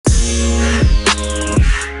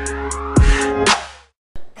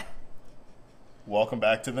welcome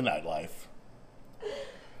back to The Nightlife,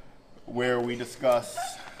 where we discuss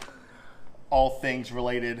all things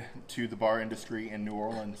related to the bar industry in New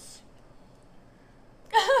Orleans.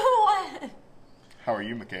 What? How are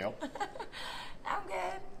you, Mikhail? I'm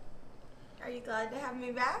good. Are you glad to have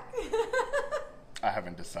me back? I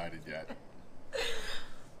haven't decided yet.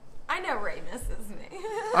 I know Ray misses me.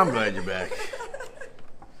 I'm glad you're back.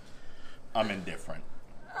 I'm indifferent.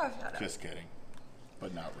 Oh, shut up. Just kidding.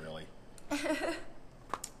 But not really.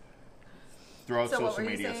 Throw out So what social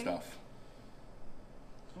were you media saying? stuff.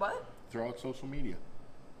 What? Throw out social media.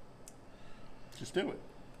 Just do it.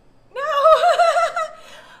 No!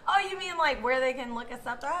 Oh, you mean like where they can look us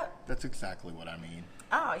up at? That's exactly what I mean.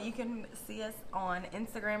 Oh, you can see us on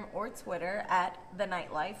Instagram or Twitter at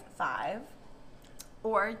TheNightlife5.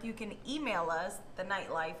 Or you can email us,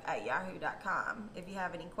 thenightlife@yahoo.com, if you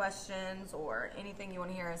have any questions or anything you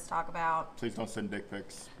want to hear us talk about. Please don't send dick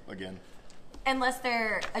pics again. Unless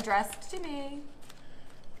they're addressed to me.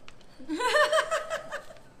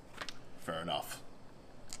 Fair enough.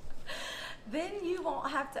 Then you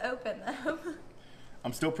won't have to open them.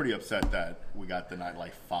 I'm still pretty upset that we got the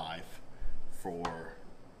Nightlife 5 for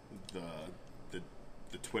the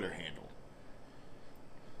Twitter handle.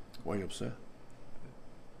 Why are you upset?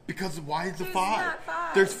 Because why is it It's 5? not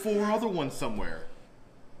 5. There's 4 other ones somewhere.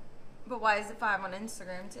 But why is it 5 on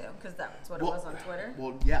Instagram too? Because that's what it was on Twitter.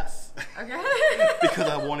 Well, yes. Okay. Because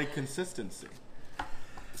I wanted consistency.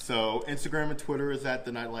 So Instagram and Twitter is at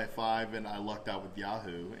the Nightlife 5, and I lucked out with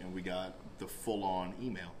Yahoo, and we got the full-on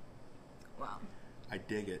email. Well, I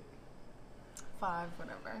dig it. 5,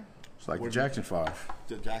 whatever. It's like the Jackson 5.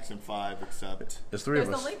 The Jackson 5, except There's 3 There's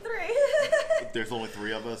of us. only 3. there's only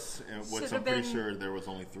 3 of us, and which I'm Should've pretty been- sure there was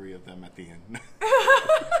only 3 of them at the end.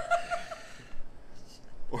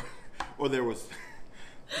 or there were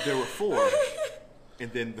 4,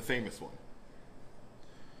 and then the famous one.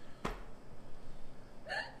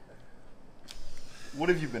 What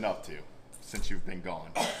have you been up to since you've been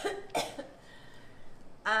gone?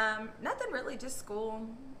 Nothing really, just school,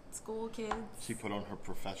 kids. She put on her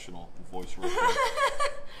professional voice real quick.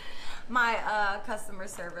 My customer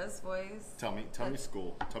service voice. Tell me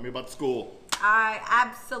school. Tell me about school. I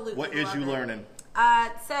absolutely What is love you it. learning?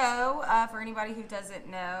 So, for anybody who doesn't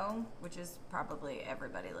know, which is probably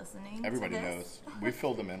everybody listening Everybody to this. knows. We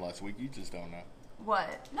filled them in last week. You just don't know.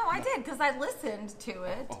 What? No, I did, because I listened to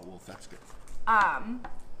it. Oh, well, that's good.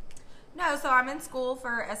 No, so I'm in school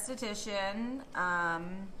for esthetician,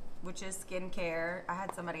 which is skincare. I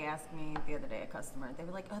had somebody ask me the other day, a customer, they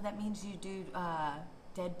were like, oh, that means you do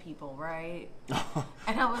dead people, right?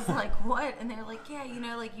 And I was like, what? And they were like, yeah,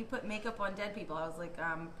 like you put makeup on dead people. I was like,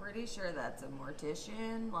 I'm pretty sure that's a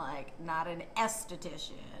mortician, like not an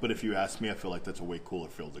esthetician. But if you ask me, I feel like that's a way cooler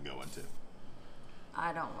field to go into.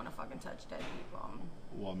 I don't want to fucking touch dead people.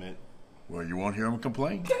 Well, I meant Well, you won't hear them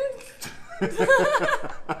complain.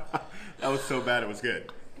 that was so bad it was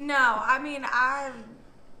good. No, I mean,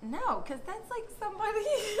 no, because that's like somebody,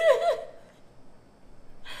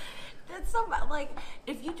 that's somebody, like,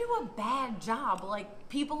 if you do a bad job, like,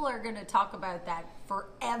 people are going to talk about that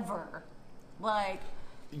forever. Like,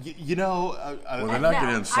 You know, Well, they're not No, going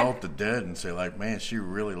to I- insult the dead and say, like, man, she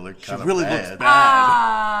really looked kind of really bad. looks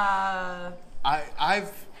bad. uh,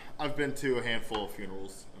 I've been to a handful of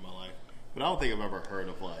funerals in my life, but I don't think I've ever heard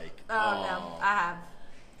of like. no, I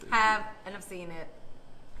have, and I've seen it.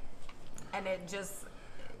 And it just,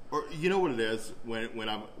 Or you know what it is when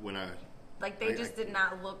I like, they just did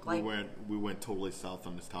not look like, we went totally south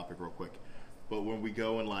on this topic real quick, but when we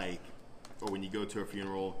go and like, or when you go to a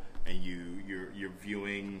funeral and you're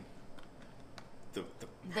viewing the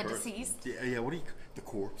deceased? Yeah. What do you the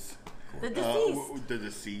corpse? the deceased. The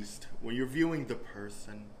deceased. When you're viewing the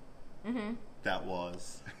person Mm-hmm. that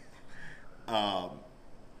was,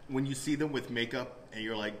 when you see them with makeup and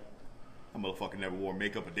you're like, that motherfucker never wore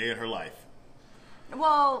makeup a day in her life.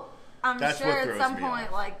 Well, I'm That's sure what at throws some me point,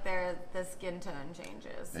 off. like, the skin tone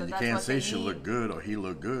changes. So And you that's can't what say they she need. looked good or he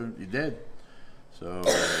looked good. You're dead. So,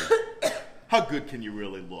 How good can you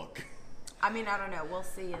really look? I mean, I don't know. We'll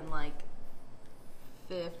see in like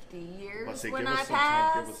 50 years Let's say, when give us I some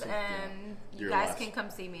time, give pass, us some- and yeah. you Your guys last- can come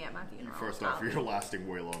see me at my funeral. First off, I'll you're be- lasting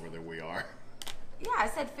way longer than we are. Yeah, I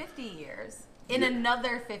said 50 years. In Yeah.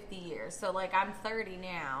 another 50 years. So, like, I'm 30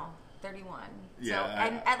 now. 31. Yeah, So,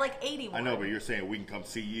 and at like 81. I know, but you're saying we can come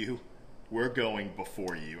see you. We're going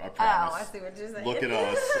before you. I Oh, promise. I see what you're saying. Look at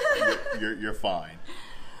us. You're fine.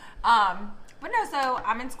 But no, so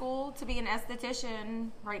I'm in school to be an esthetician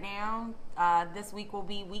right now. This week will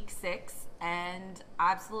be week 6, and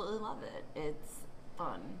I absolutely love it. It's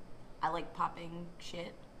fun. I like popping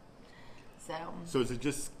shit. So So is it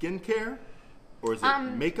just skincare? Or is it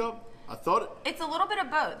makeup? I thought It's a little bit of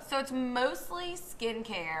both. So it's mostly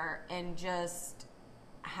skincare and just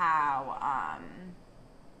how,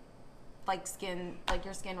 like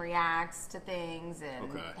your skin reacts to things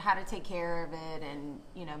and how to take care of it and,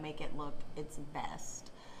 make it look its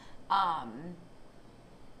best.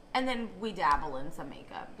 And then we dabble in some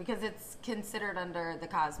makeup because it's considered under the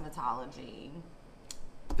cosmetology.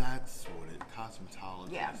 That's what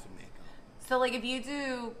cosmetology Yeah. is the makeup. So, like, if you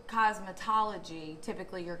do cosmetology,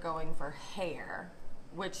 typically you're going for hair,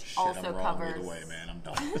 which Shit, also I'm wrong covers. either way, man. I'm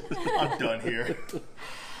done. I'm done here.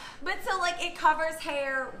 But so, like, it covers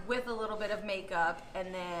hair with a little bit of makeup,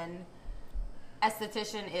 and then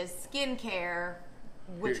esthetician is skincare,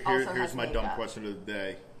 which also has here's my makeup. dumb question of the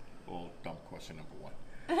day. Well, dumb question number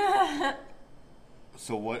 1.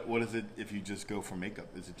 So what is it if you just go for makeup?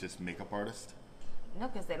 Is it just makeup artist? No,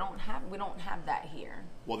 because we don't have that here.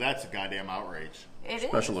 Well, that's a goddamn outrage. It is.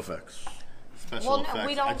 Special effects. Special Well, no, effects.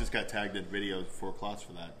 we don't- I just got tagged in videos for class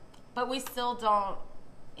for that. But we still don't,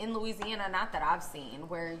 in Louisiana, not that I've seen,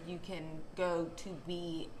 where you can go to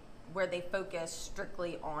be, where they focus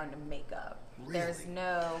strictly on makeup. Really? There's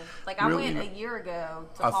no, like I Really? went a year ago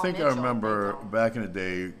to I Paul think I Mitchell, remember they don't. back in the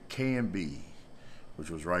day, K&B, which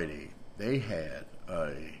was Rite Aid, they had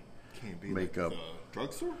a Can't be makeup. like the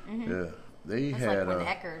drugstore. Yeah, they It's had like when a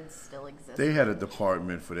Eckerd's still exists. they had a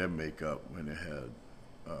department for their makeup when they had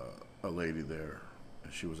a lady there,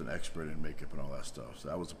 and she was an expert in makeup and all that stuff. So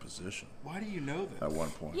that was a position Why do you know this? at one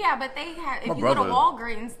point. Yeah, but they have, if My you go to brother-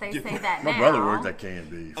 Walgreens, they say that My now. brother worked at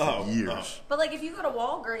K&B for Oh, years. But like if you go to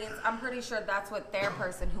Walgreens, I'm pretty sure that's what their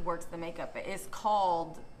person who works the makeup is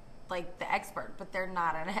called, like the expert. But they're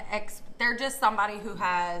not an they're just somebody who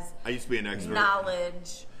has I used to be an expert.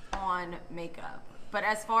 knowledge on makeup. But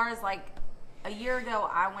as far as like a year ago,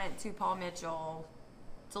 I went to Paul Mitchell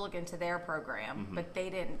to look into their program, but they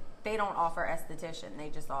don't offer esthetician. They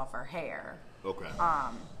just offer hair. Okay.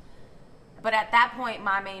 But at that point,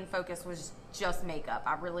 my main focus was just makeup.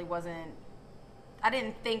 I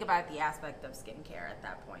didn't think about the aspect of skincare at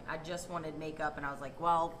that point. I just wanted makeup, and I was like,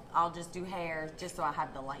 well, I'll just do hair just so I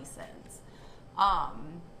have the license.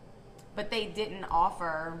 But they didn't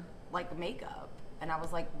offer, like, makeup. And I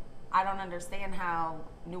was like, I don't understand how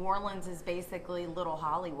New Orleans is basically Little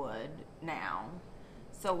Hollywood now.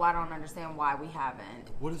 So I don't understand why we haven't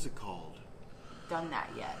What is it called? done that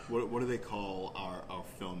yet. What do they call our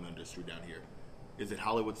film industry down here? Is it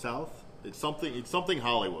Hollywood South? It's something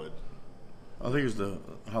Hollywood. I think it's the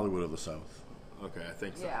Hollywood of the South. Okay, I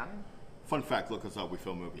think so. Yeah. Fun fact, look us up. We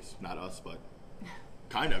film movies. Not us, but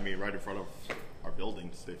kind of. I mean, right in front of our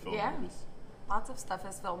buildings, they film Yeah. movies. Lots of stuff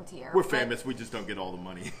is filmed here. We're but- famous. We just don't get all the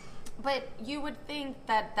money. But you would think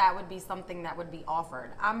that that would be something that would be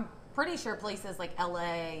offered. I'm pretty sure places like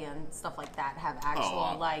LA and stuff like that have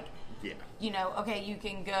actual, like, yeah. Okay, you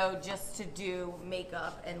can go just to do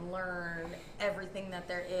makeup and learn everything that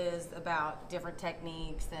there is about different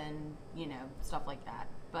techniques and, stuff like that.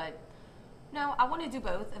 But no, I want to do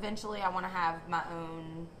both. Eventually, I want to have my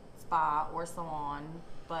own spa or salon.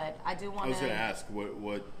 But I do want to. I was going to ask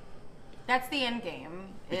what That's the end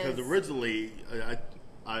game. because originally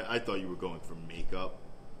I thought you were going for makeup.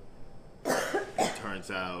 It turns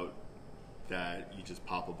out that you just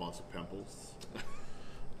pop a bunch of pimples.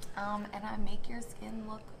 And I make your skin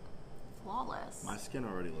look flawless. My skin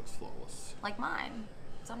already looks flawless. Like mine,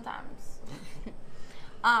 sometimes.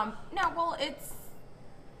 No, well, it's...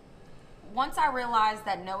 Once I realized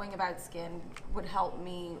that knowing about skin would help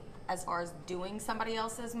me as far as doing somebody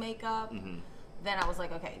else's makeup, then I was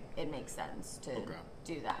like, okay, it makes sense to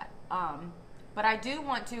do that. But I do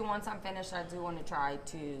want to, once I'm finished, I do want to try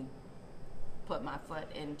to put my foot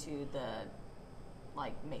into the,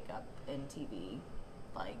 like, makeup and TV,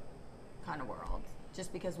 like, kind of world.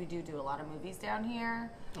 Just because we do a lot of movies down here.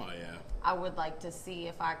 Oh yeah. I would like to see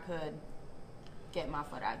if I could get my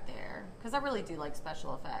foot out there. Because I really do like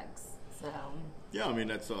special effects. So, Yeah, I mean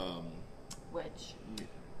that's which,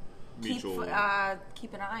 mutual.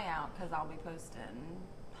 keep an eye out because I'll be posting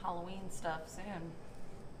Halloween stuff soon.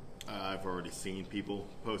 I've already seen people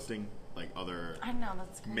posting like other I know,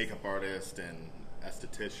 that's crazy. makeup artist and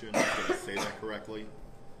esthetician. Did I say that correctly?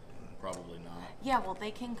 Probably not. Yeah, well,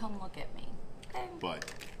 they can come look at me. Okay. But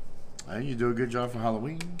And you do a good job for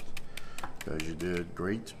Halloween because you did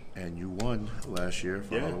great and you won last year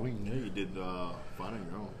for yeah, Halloween. you did fine on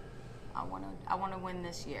your own. I want to win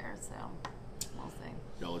this year, so we'll see.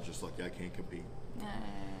 Y'all are just lucky I can't compete. Yeah.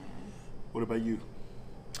 What about you?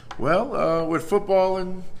 Well, with football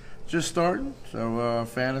and just starting, so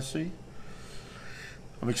fantasy.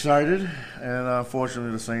 I'm excited, and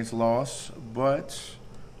unfortunately the Saints lost, but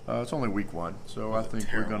it's only week 1, so I think we're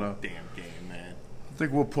Terrible gonna. damn game, man.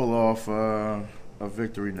 think we'll pull off a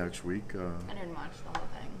victory next week. I didn't watch the whole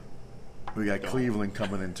thing. We got Cleveland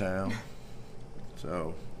coming in town,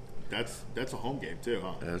 so That's a home game too,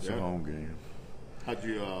 huh? that's a home game. How'd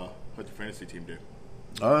your fantasy team do?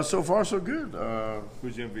 So far, so good.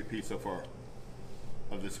 Who's your MVP so far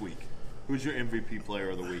of this week? Who's your MVP player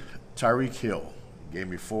of the week? Tyreek Hill gave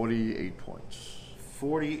me 48 points.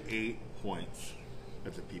 48 points.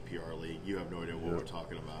 That's a PPR league. You have no idea what we're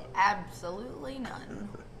talking about. Absolutely none.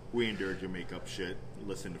 We endured your makeup shit.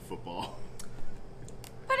 Listen to football.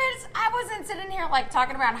 But I wasn't sitting here like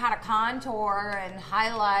talking about how to contour and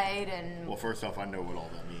highlight and. Well, first off, I know what all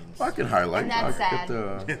that means. I can highlight. And that's I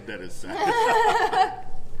could sad. That is sad.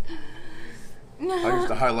 I used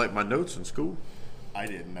to highlight my notes in school. I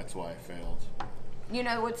didn't. That's why I failed. You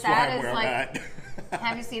know what's That's why sad I'm is where I'm like. at.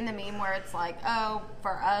 Have you seen the meme where it's like, oh,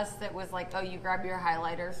 for us, it was like, oh, you grab your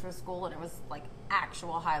highlighters for school, and it was like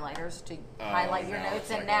actual highlighters to highlight your now notes,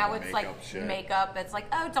 it's and like all now the it's like makeup shit. makeup. It's like,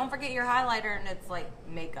 oh, don't forget your highlighter, and it's like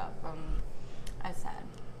makeup. That's sad.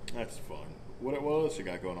 That's fun. What else you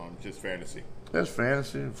got going on? Just fantasy. That's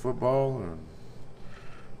fantasy and football and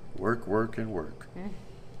work.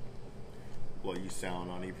 Well, you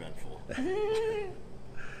sound uneventful.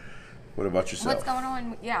 What about yourself? What's going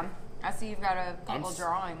on? Yeah, I see you've got a couple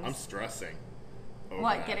drawings. I'm stressing. over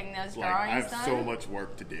What, that. getting those Like, drawings I have done? so much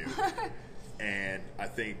work to do, and I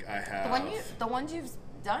think I have. the ones you've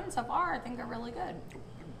done so far, I think are really good.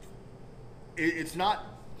 It's not.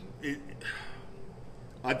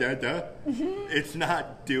 It's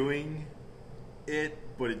not doing it,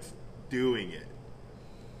 but it's doing it.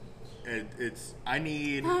 It's. I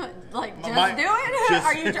need. Like just My- do it. just-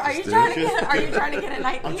 are you just do trying it. to get? Are you trying to get a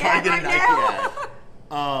Nike I'm trying ad to get right a Nike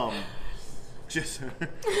now? ad. Just.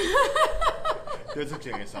 There's a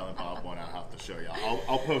Jay and Silent Bob one I'll have to show y'all.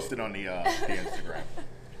 I'll post it on the Instagram.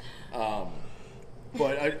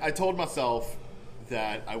 But I told myself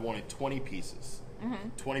that I wanted 20 pieces.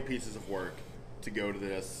 20 pieces of work to go to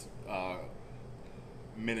this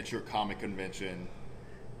miniature comic convention,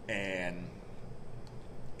 and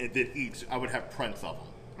it did each. I would have prints of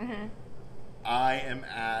them. I am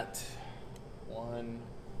at 1,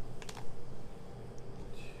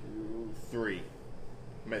 2, 3.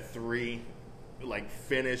 I'm at 3, like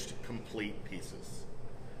finished, complete pieces.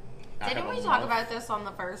 I Didn't have we a talk month. about this on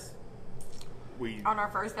our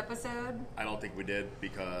first episode? I don't think we did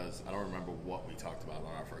because I don't remember what we talked about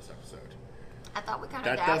on our first episode. I thought we kind of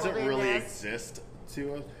That dabbled doesn't in really this. exist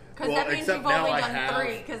to us. Because that means except you've now only I done have-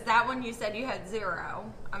 3. Because that one you said you had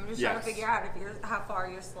 0. I'm just trying to Yes. figure out how far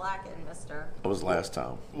you're slacking, Mister. That was last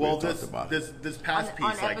time. Well, we talked about it. this past piece,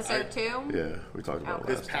 On like episode 2. Yeah, we talked about it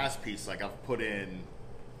Okay. this last time. past piece, like I've put in,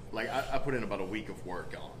 like I put in about a week of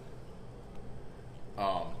work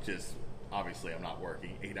on. Just obviously I'm not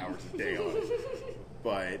working 8 hours a day on it,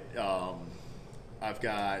 but I've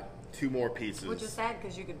got 2 more pieces. Which is sad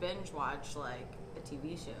because you could binge watch like a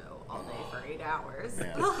TV show all day for 8 hours.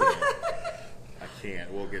 Man, I can't.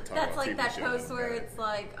 We'll get talking That's about like TV that shows post in a where minute. it's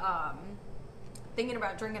like thinking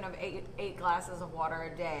about drinking of eight glasses of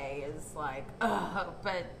water a day is like, ugh,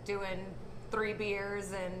 but doing 3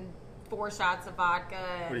 beers and 4 shots of vodka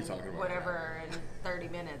and What are you talking about? whatever in 30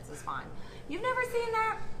 minutes is fine. You've never seen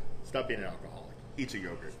that? Stop being an alcoholic. Eat your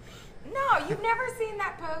yogurt. No, you've never seen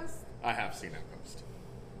that post? I have seen that post.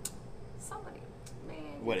 Somebody, man,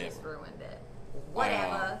 you Whatever. just ruined it.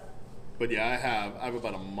 Whatever. But yeah, I have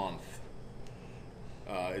about a month.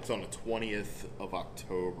 It's on the 20th of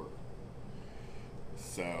October.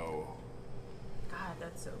 So God,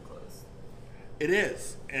 that's so close. it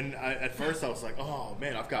is. And at first I was like, oh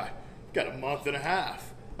man, I've got a month and a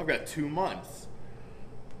half. I've got 2 months.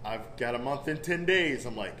 I've got a month and 10 days.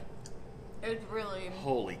 I'm like, It really.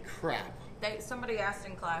 holy crap. Somebody asked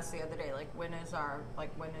in class the other day, like, when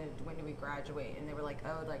do we graduate? And they were like,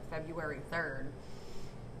 oh, like February 3rd.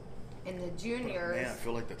 And the juniors, Man, I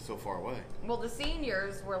feel like that's so far away. well, the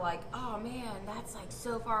seniors were like, oh man, that's like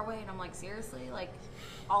so far away. And I'm like, seriously? Like,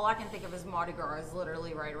 all I can think of is Mardi Gras is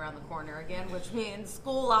literally right around the corner again, which means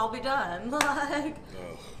school, I'll be done. Like,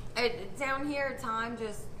 Ugh. down here, time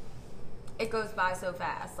just, it goes by so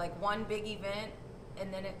fast. Like, one big event,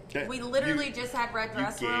 and then Okay, we literally you- just had Red You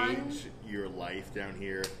Dress Run. gauge your life down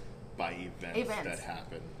here by events that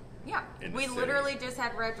happen. Yeah, in the we city. literally just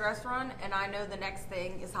had Red Dress Run, and I know the next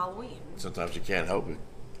thing is Halloween. Sometimes you can't help it.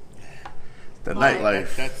 The Like,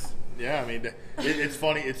 nightlife. That's yeah. I mean, it's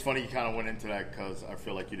funny. It's funny you kind of went into that because I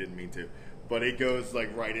feel like you didn't mean to, but it goes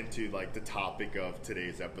like right into like the topic of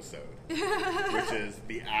today's episode, which is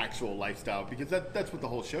the actual lifestyle, because that's what the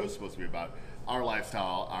whole show is supposed to be about: our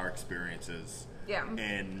lifestyle, our experiences, Yeah.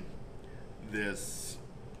 in this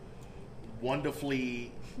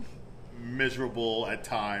wonderfully miserable at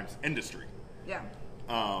times industry. Yeah.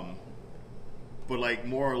 But like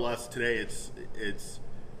more or less today, it's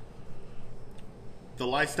the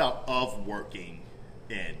lifestyle of working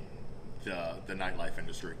in the nightlife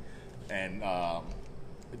industry, and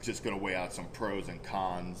just going to weigh out some pros and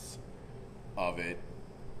cons of it.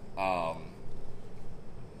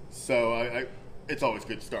 So I it's always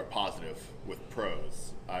good to start positive with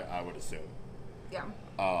pros, I would assume. Yeah.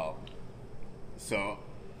 So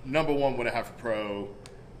number one, what I have for pro,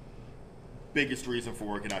 biggest reason for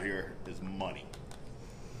working out here is money.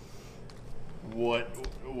 What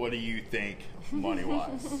do you think money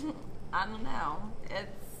wise? I don't know.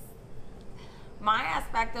 My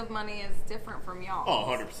aspect of money is different from y'all. Oh,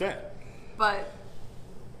 100%. But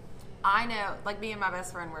I know, like me and my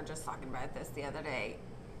best friend were just talking about this the other day.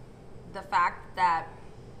 The fact that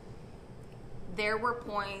there were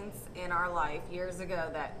points in our life years ago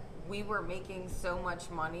that we were making so much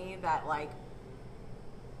money that like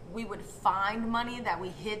we would find money that we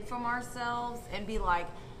hid from ourselves and be like,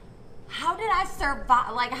 how did I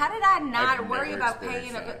survive? Like, how did I not worry about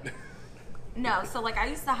paying a good... No, so like I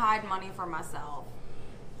used to hide money for myself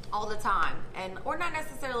all the time, and or not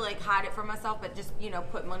necessarily like hide it for myself, but just, you know,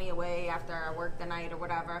 put money away after I worked the night or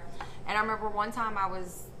whatever. And I remember one time I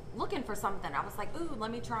was looking for something. I was like, ooh,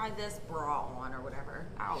 let me try this bra on or whatever.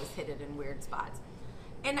 I always hid it in weird spots.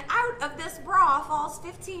 And out of this bra falls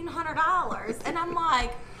 $1,500, and I'm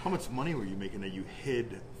like, how much money were you making that you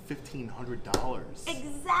hid $1,500?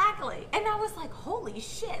 Exactly. And I was like, holy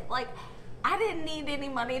shit, like I didn't need any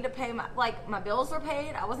money to pay my bills were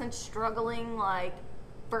paid. I wasn't struggling like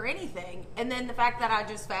for anything. And then the fact that I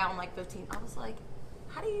just found like 15, I was like,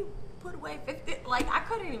 how do you put away 50? Like I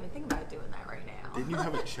couldn't even think about doing that right now. Didn't you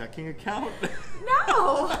have a checking account?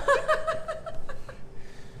 No.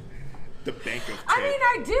 The bank of I mean,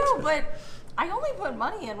 I do, but I only put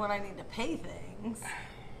money in when I need to pay things.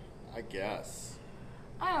 I guess.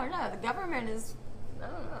 I don't know. The government is,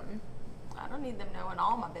 I don't need them knowing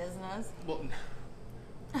all my business. Well,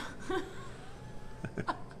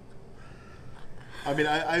 I mean,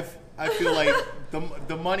 I feel like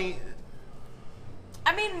the money.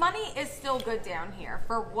 I mean, money is still good down here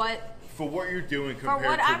for what you're doing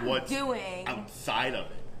compared to what's doing outside of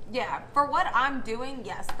it. Yeah, for what I'm doing,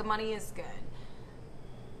 yes, the money is good.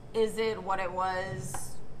 Is it what it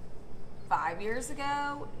was 5 years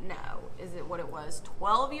ago? No. Is it what it was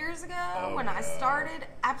 12 years ago when I started?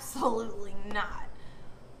 Absolutely not.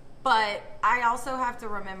 But I also have to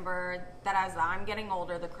remember that as I'm getting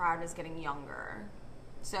older, the crowd is getting younger.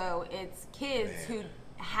 So it's kids who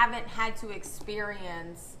haven't had to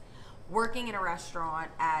experience working in a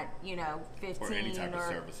restaurant at, 15 or any type of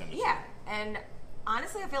service industry. Yeah, and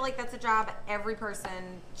honestly, I feel like that's a job every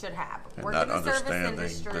person should have. And Work in not the service understanding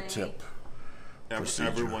industry. the tip. Procedure.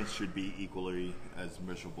 Everyone should be equally as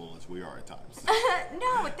miserable as we are at times.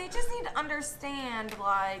 No, they just need to understand,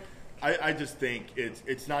 like... I just think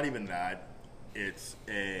it's not even that. It's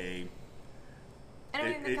a...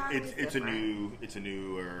 It's a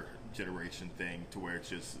newer generation thing to where it's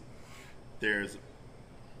just...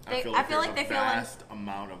 I feel like there's a vast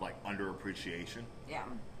amount of like underappreciation. Yeah.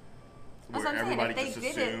 Where everybody just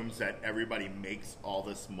assumes that everybody makes all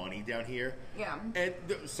this money down here. Yeah. And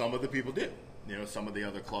some of the people do. Some of the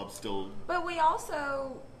other clubs still. But we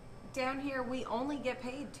also, down here, we only get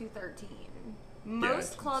paid $213.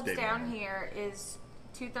 Most clubs down here is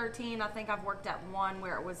 $213. I think I've worked at one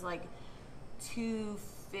where it was like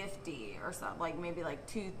 $250 or something, like maybe like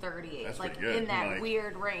 $238. That's like pretty good. In that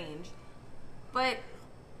weird range. But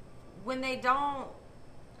when they don't,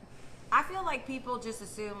 I feel like people just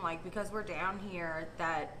assume, like, because we're down here,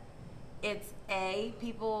 that it's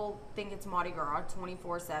people think it's Mardi Gras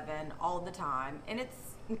 24/7 all the time, and it's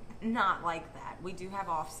not like that. We do have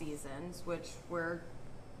off seasons, which we're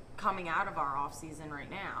coming out of our off season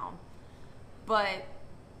right now, but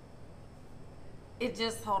it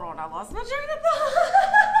just, hold on, I lost my train of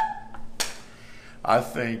thought. I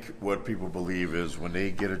think what people believe is when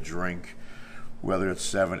they get a drink, whether it's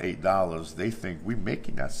 $7, $8, they think we're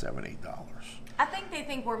making that $7, $8. I think they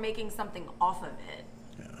think we're making something off of it.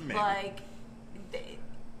 Yeah. Maybe. Like,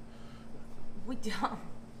 we don't.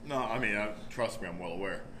 No, I mean, trust me, I'm well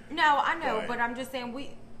aware. No, I know, but I'm just saying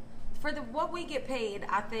what we get paid,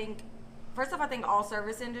 I think, first off, I think all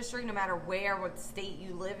service industry, no matter what state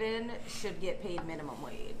you live in, should get paid minimum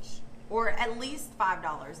wage. Or at least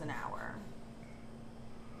 $5 an hour.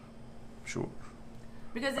 Sure.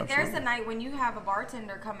 Because if there's a night when you have a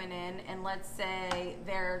bartender coming in and let's say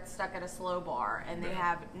they're stuck at a slow bar and they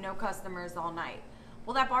have no customers all night,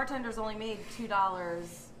 well, that bartender's only made $2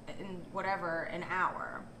 and whatever an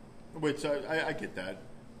hour. Which I get that,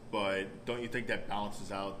 but don't you think that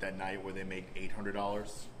balances out that night where they make $800?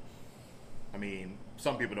 I mean,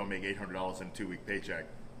 some people don't make $800 in a 2-week paycheck.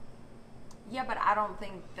 Yeah, but I don't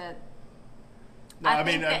think that. No, I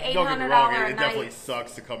mean, the don't get me wrong. $800 It definitely night-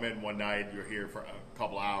 sucks to come in one night. You're here for a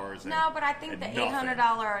couple hours. No, but I think and the nothing,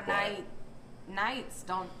 $800 a but- night nights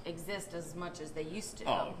don't exist as much as they used to.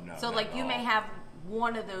 Oh, no, So not like at you all. may have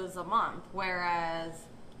one of those a month, whereas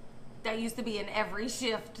that used to be an every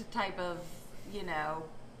shift type of, you know,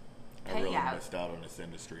 I really payout. missed out on this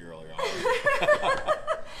industry early on.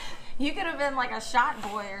 You could have been like a shot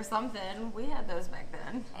boy or something. We had those back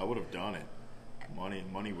then. I would have done it.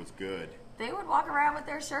 Money was good. They would walk around with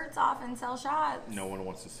their shirts off and sell shots. No one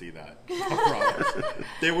wants to see that. I promise.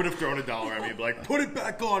 They would have thrown $1 at me and be like, "Put it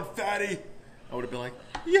back on, fatty." I would have been like,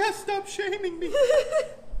 "Yes, stop shaming me."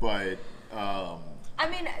 But I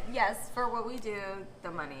mean, yes, for what we do, the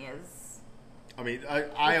money is. I mean, I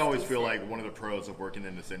It's always feel decent. like one of the pros of working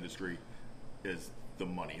in this industry is the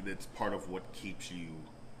money. That's part of what keeps you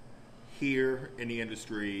here in the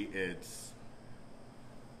industry. It's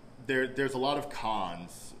there's a lot of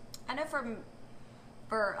cons. I know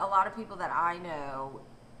for a lot of people that I know,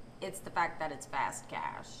 it's the fact that it's fast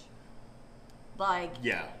cash. Like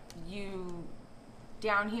Yeah, you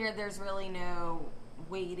down here, there's really no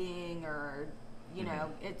waiting or you know,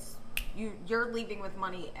 it's you're leaving with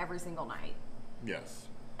money every single night. yes.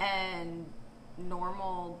 And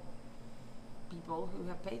normal people who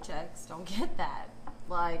have paychecks don't get that.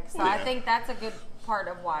 Like, so Well, I yeah. think that's a good part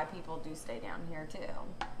of why people do stay down here too,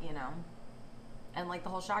 you know. And like the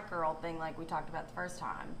whole shot girl thing, like we talked about the first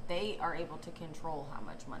time, they are able to control how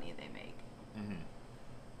much money they make.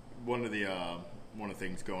 One of the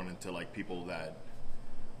things going into like people that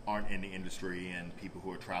aren't in the industry and people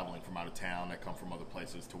who are traveling from out of town that come from other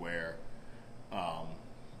places to where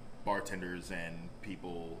bartenders and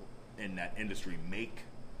people in that industry make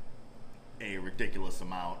a ridiculous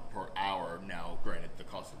amount per hour. Now, granted, the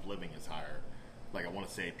cost of living is higher. Like I want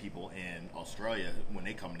to say, people in Australia when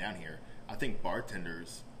they come down here, I think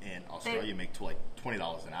bartenders in Australia make to like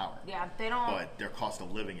 $20 an hour. Yeah, they don't. But their cost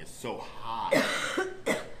of living is so high.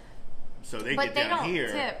 So they but get they down don't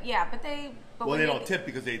here. tip. Yeah, but they. But Well, when they don't tip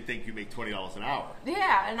because they think you make $20 an hour.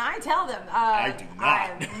 Yeah, and I tell them. I do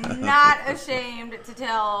not. I'm not ashamed to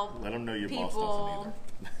tell Let them know your boss people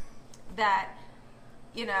doesn't that,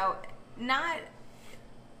 you know, not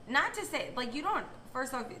to say like you don't.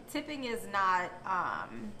 First off, tipping is not. I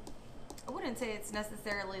wouldn't say it's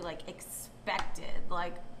necessarily like expected.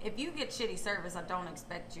 Like if you get shitty service, I don't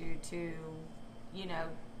expect you to, you know,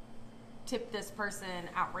 tip this person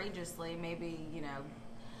outrageously. Maybe, you know,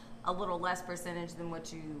 a little less percentage than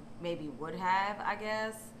what you maybe would have, I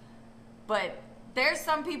guess. But there's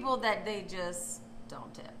some people that they just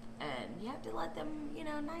don't tip. And you have to let them, you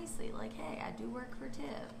know, nicely. Like, hey, I do work for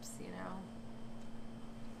tips, you know.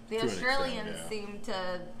 The To an extent, Australians yeah. seem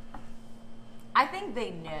to, I think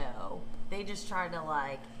they know. They just try to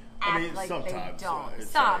like I act mean, like they sometimes, don't.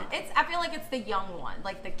 it's Some. like- It's. I feel like it's the young one,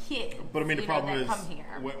 like the kids. But I mean, the you know, problem that is, come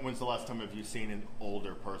here. when's the last time have you seen an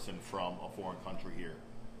older person from a foreign country here?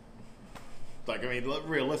 Like, I mean,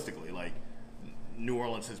 realistically, like, New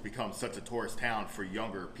Orleans has become such a tourist town for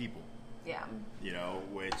younger people. Yeah. You know,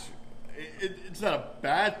 which it's not a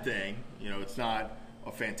bad thing. You know, it's not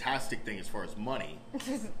a fantastic thing as far as money,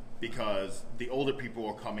 because the older people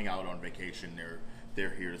are coming out on vacation. They're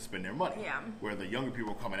here to spend their money. Yeah. Where the younger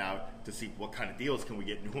people are coming out to see what kind of deals can we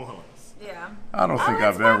get in New Orleans. Yeah. I don't think it's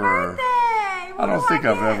I've my ever. birthday. I What don't do think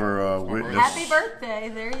I've get? ever witnessed. Happy birthday.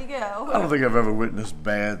 There you go. I don't think I've ever witnessed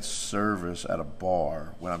bad service at a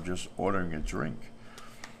bar when I'm just ordering a drink.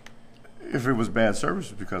 If it was bad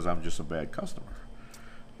service, it's because I'm just a bad customer.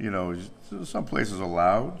 You know, some places are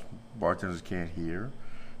loud, bartenders can't hear,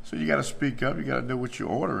 so you got to speak up. You got to know what you're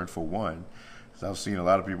ordering for one. 'Cause I've seen a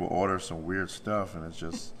lot of people order some weird stuff, and it's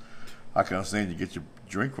just I can understand you get your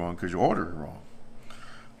drink wrong because you ordered it wrong.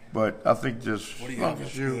 But I think just What do as you long have as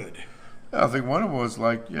that's you- good? I think one of them was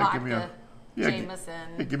like, yeah, give me a Vodka, gi- Jameson.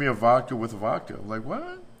 yeah, give me a vodka with vodka. I'm like,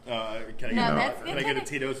 what? Can I No, get, that's- can I get a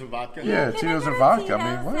Tito's and vodka? Yeah. Can Tito's I and get a vodka. I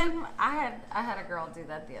mean, Tito's what? and- I had a girl do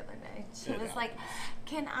that the other day. She Yeah, was no. like,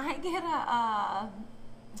 "Can I get a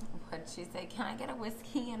what'd she say? Can I get a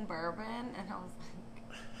whiskey and bourbon?" And I was like,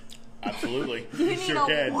 Absolutely. "You You need sure a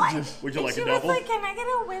can. what?" Would you And like she a was double? like, "Can I get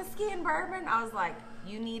a whiskey and bourbon?" I was like,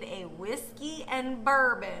 "You need a whiskey and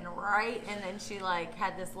bourbon, right?" And then she like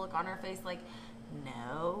had this look on her face, like,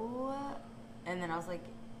 "No." And then I was like,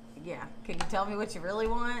 "Yeah, can you tell me what you really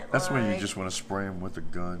want?" That's when you Like, just want to spray them with a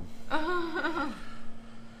gun.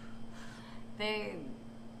 they.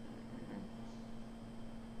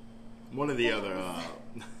 One of the other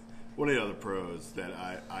one of the other pros that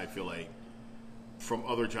I feel like from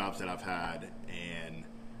other jobs that I've had and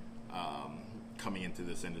coming into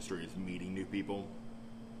this industry is meeting new people.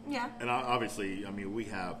 Yeah. And obviously, I mean, we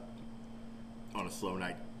have on a slow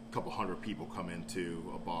night a couple hundred people come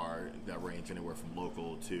into a bar that range anywhere from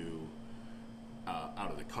local to out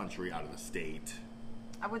of the country, out of the state.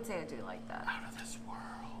 I would say I do like that. Out of this world.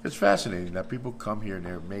 It's fascinating that people come here and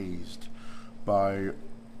they're amazed by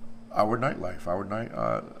our nightlife, our night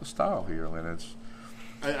style here, and it's.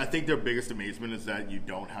 I think their biggest amazement is that you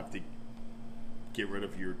don't have to get rid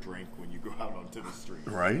of your drink when you go out onto the street.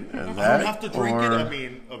 Right, and You that, don't have to drink it. or, I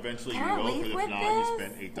mean, eventually Can you I will, leave but if with not, you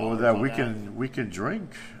this? spend $8 or that on we can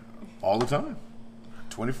drink all the time,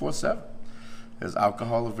 24/7. There's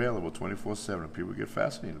alcohol available 24/7, and people get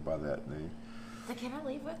fascinated by that. And So can I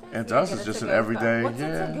leave with this? And to us, it's just an everyday- What's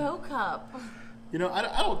yeah. a to-go cup? You know, I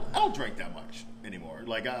don't drink that much anymore.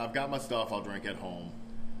 Like I've got my stuff, I'll drink at home.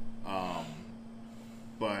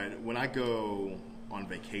 But when I go on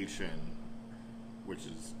vacation, which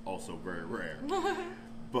is also very rare,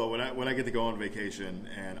 but when I get to go on vacation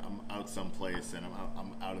and I'm out someplace and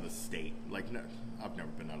I'm out of the state, like no, I've never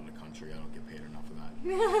been out of the country. I don't get paid enough for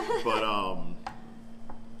that.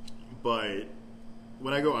 But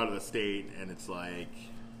when I go out of the state and it's like,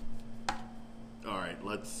 all right,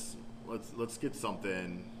 let's get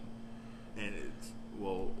something, and it's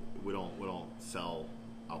we don't sell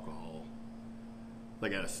alcohol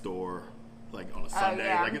like at a store, like on a Sunday,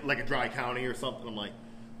 yeah. like a Dry County or something. I'm like,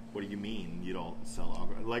 what do you mean you don't sell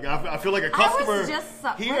alcohol? Like I feel like a I was customer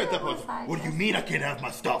just here at the where was post. I What do you just- mean I can't have my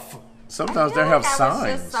stuff? sometimes I they feel have like I was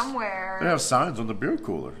signs. just somewhere. They have signs on the beer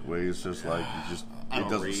cooler where it's just like I it don't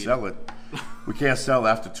doesn't read. sell it. We can't sell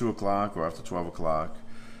after 2:00 or after 12:00,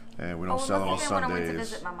 and we don't Oh, sell them on must have been when I went to Sundays.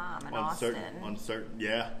 visit my mom in On Austin. certain,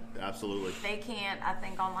 yeah, absolutely. They can't, I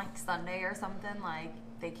think on like Sunday or something, like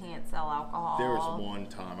they can't sell alcohol. There was one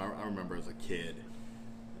time I remember as a kid.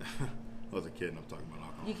 I was a kid and I'm talking about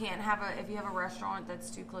alcohol. You can't have if you have a restaurant that's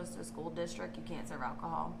too close to a school district, you can't serve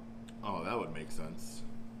alcohol. Oh, that would make sense.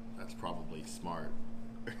 That's probably smart.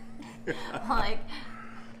 Like,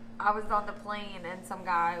 I was on the plane and some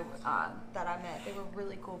guy that I met, they were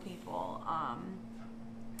really cool people.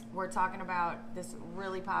 We're talking about this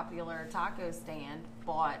really popular taco stand,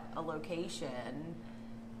 bought a location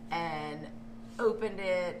and opened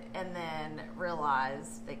it and then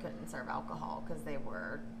realized they couldn't serve alcohol because they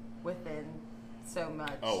were within so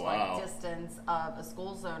much Oh, wow. like distance of a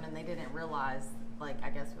school zone, and they didn't realize, like, I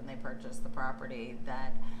guess when they purchased the property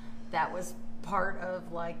that was part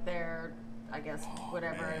of like their, I guess,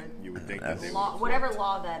 whatever Man, you would think that they law, would whatever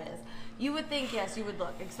law that is. You would think, yes, you would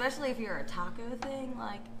look, especially if you're a taco thing,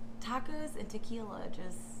 like tacos and tequila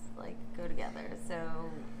just like go together. So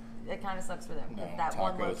it kind of sucks for them. No, That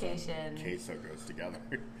one tacos location. and queso goes together.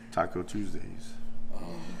 Taco Tuesdays.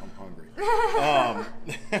 I'm hungry.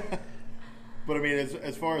 But I mean,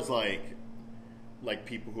 as far as like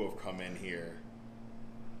people who have come in here,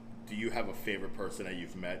 do you have a favorite person that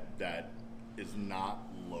you've met that is not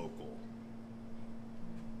local?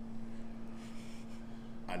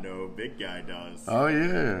 I know Big Guy does. Oh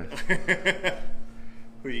yeah,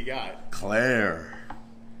 Who you got? Claire.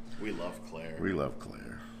 We love Claire. We love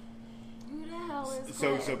Claire. Who the hell is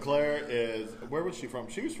So Claire? Claire is, where was she from?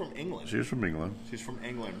 She was from England. She was from England. She's from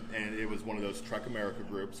England, and it was one of those Trek America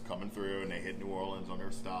groups coming through, and they hit New Orleans on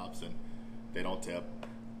their stops, and they don't tip,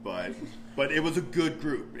 but it was a good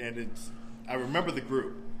group, and I remember the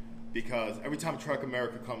group because every time Trek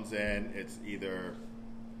America comes in, it's either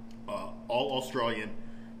all Australian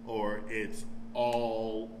or it's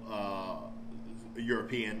all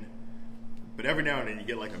European, but every now and then you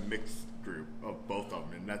get like a mixed group of both of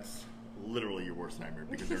them, and that's literally your worst nightmare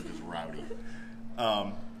because they're just rowdy.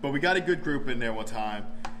 But we got a good group in there one time,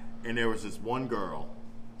 and there was this one girl,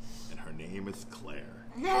 and her name is Claire.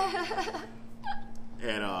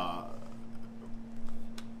 And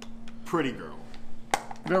pretty girl.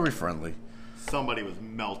 Very friendly. Somebody was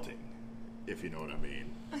melting, if you know what I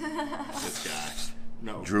mean. This guy.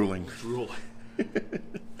 No. Drooling.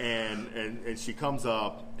 And she comes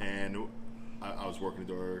up, and I was working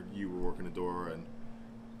the door, you were working the door, and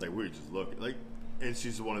like we were just looking, like, and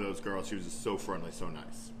she's one of those girls. She was just so friendly, so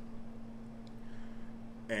nice.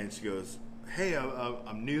 And she goes, "Hey,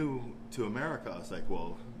 I'm new to America." I was like,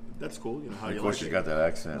 "Well, that's cool. You know how Of you course, like she's it?" got that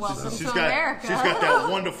accent. Well, so- she's She's To got America. she's got that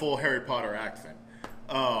wonderful Harry Potter accent.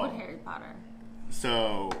 What Harry Potter?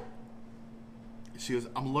 So she goes,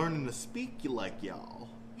 "I'm learning to speak like y'all.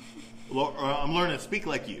 I'm learning to speak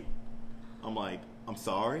like you." I'm like, "I'm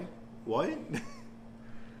sorry, what?"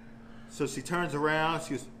 So she turns around.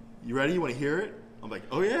 She goes, "You ready? You want to hear it?" I'm like,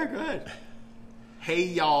 "Oh yeah, go ahead." Hey,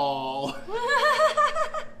 y'all.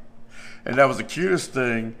 And that was the cutest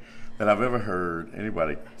thing that I've ever heard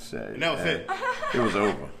anybody say. And that was it. It was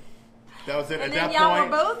over. That was it. And At then that y'all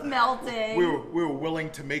point, were both melting. we were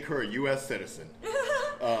willing to make her a U.S. citizen.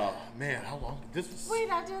 Man, how long? Wait,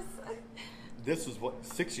 This was what,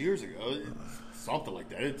 6 years ago? Something like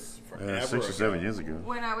that. It's forever. 6 or ago. 7 years ago.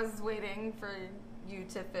 when I was waiting for you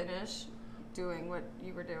to finish doing what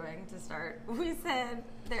you were doing to start, we said,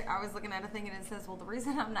 I was looking at a thing and it says, well, the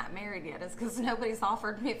reason I'm not married yet is because nobody's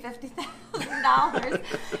offered me $50,000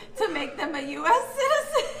 to make them a U.S.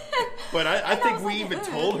 citizen. But I And think was we like, even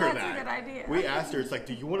told her that's that. a good idea. We asked her, it's like,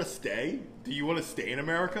 do you want to stay? Do you want to stay in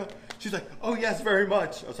America? She's like, oh, yes, very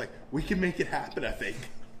much. I was like, we can make it happen, I think.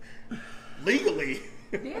 Legally.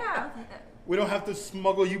 Yeah. We don't have to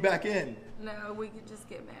smuggle you back in. No, we could just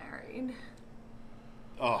get married.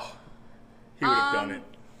 Oh, he would have done it.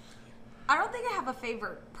 I don't think I have a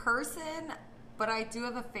favorite person, but I do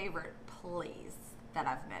have a favorite place that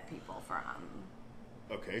I've met people from.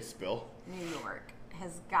 Okay, spill. New York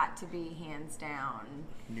has got to be hands down.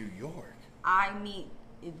 New York. I meet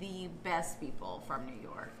the best people from New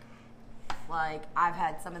York. Like, I've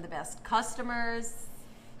had some of the best customers.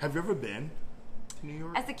 Have you ever been to New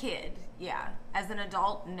York? As a kid, yeah. As an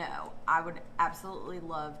adult, no. I would absolutely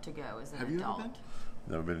love to go as an Have you adult. ever been?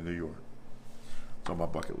 Never been to New York. It's on my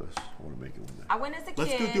bucket list. I want to make it one day. I went as a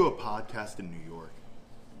Let's kid. go do a podcast in New York.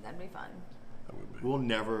 That'd be fun. That would be. We'll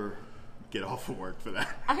never get off of work for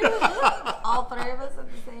that. All three of us at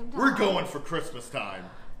the same time. We're going for Christmas time.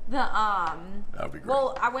 That would be great.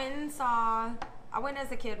 Well, I went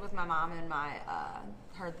as a kid with my mom and my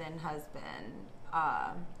her then husband.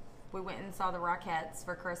 We went and saw the Rockettes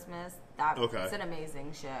for Christmas. That was Okay. an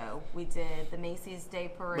amazing show. We did the Macy's Day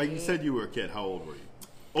Parade. Like you said you were a kid. How old were you?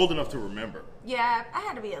 Old enough to remember. Yeah, I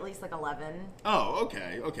had to be at least like 11. Oh,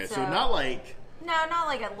 okay. Okay. So So- not like No, not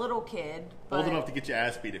like a little kid. But old enough to get your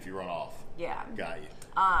ass beat if you run off. Yeah. Got you.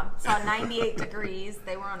 Saw 98 Degrees.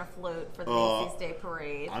 They were on a float for the Macy's Day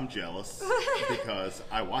Parade. I'm jealous because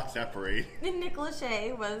I watched that parade. And Nick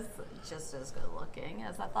Lachey was just as good looking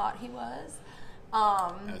as I thought he was.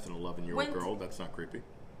 As an 11-year-old When- girl, that's not creepy.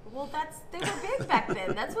 Well, they were big back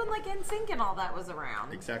then. That's when like NSYNC and all that was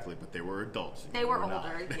around. Exactly, but they were adults. They You were not.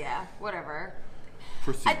 older, yeah, whatever.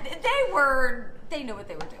 Proceed. They knew what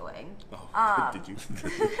they were doing. Did you?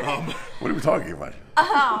 What are we talking about?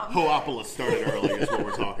 Hoopopolis started early is what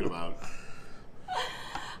we're talking about.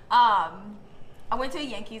 I went to a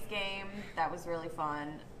Yankees game. That was really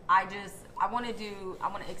fun. I want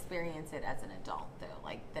to experience it as an adult though,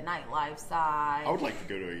 like the nightlife side. I would like to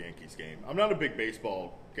go to a Yankees game. I'm not a big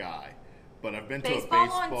baseball guy, but I've been Baseball to a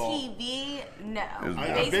baseball on TV, no.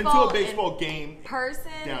 I've been to a baseball game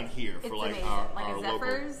person down here for it's like amazing. our like a local.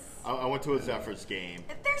 Zephyrs. I went to a Zephyrs game.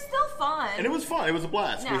 They're still fun. And it was fun. It was a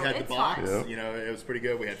blast. No, we had the it's box. fun. Yep. You know, it was pretty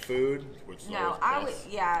good. We had food, which was No, always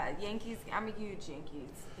the best. Yankees. I'm a huge Yankees.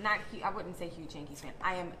 I wouldn't say huge Yankees fan.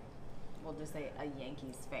 I am, we'll just say a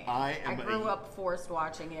Yankees fan. I grew up forced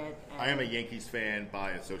watching it. And I am a Yankees fan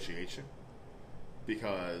by association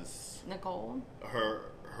because Nicole. her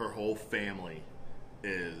whole family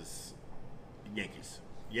is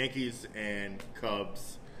Yankees and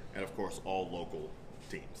Cubs, and of course all local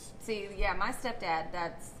teams. See, yeah, my stepdad,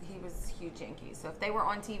 he was huge Yankees. So if they were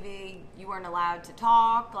on TV, you weren't allowed to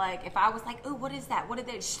talk. Like if I was like, "Ooh, what is that? What did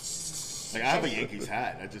they?" Like I have a Yankees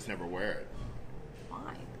hat, I just never wear it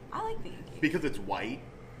Why? I like the Yankees. because it's white,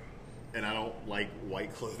 and I don't like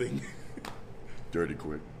white clothing. Dirty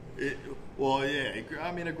quick. Well, yeah.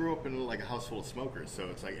 I mean, I grew up in like a house full of smokers, so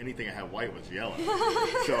it's like anything I had white was yellow.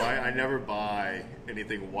 So I never buy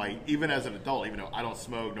anything white, even as an adult. Even though I don't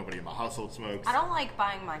smoke, nobody in my household smokes. I don't like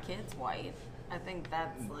buying my kids white. I think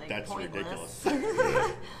that's like That's pointless.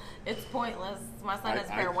 ridiculous. It's pointless. My son has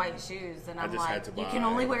a pair of white shoes, and I'm just had like, to you can buy-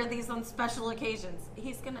 only wear these on special occasions.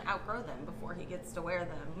 He's gonna outgrow them before he gets to wear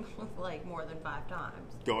them like more than 5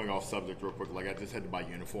 times. Going off subject real quick, like I just had to buy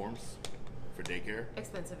uniforms for daycare.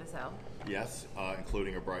 Expensive as hell. Yes,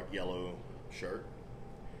 including a bright yellow shirt,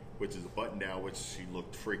 which is a button down, which she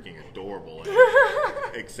looked freaking adorable in.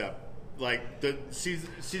 Except, like,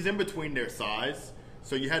 she's in between their size,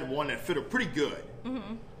 so you had one that fit her pretty good.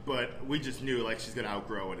 Mm-hmm. But we just knew, like, she's going to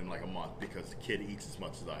outgrow it in, like, a month because the kid eats as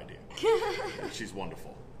much as I do. She's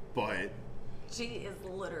wonderful. But... She is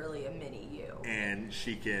literally a mini you. And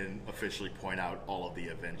she can officially point out all of the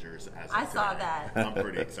Avengers as I of saw today. that. I'm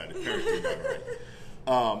pretty excited. Parents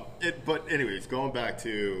are right. But anyways, going back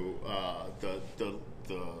to the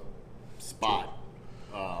spot.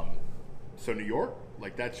 So New York,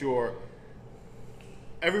 like that's your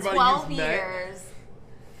everybody 12 you've met. years.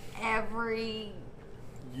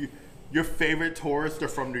 Your favorite tourists are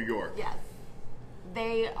from New York. Yes.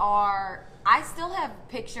 They are. I still have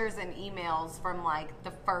pictures and emails from like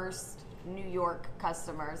the first New York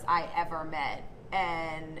customers I ever met.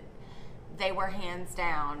 And they were hands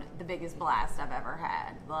down the biggest blast I've ever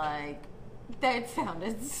had. Like, that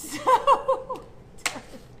sounded so.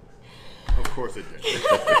 Of course it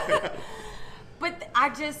did. But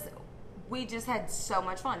we just had so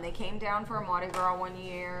much fun. They came down for a Mardi Gras one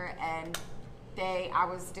year, and I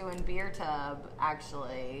was doing Beer Tub,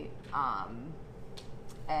 actually,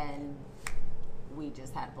 and we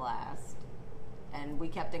just had a blast. And we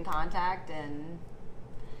kept in contact, and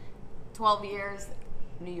 12 years,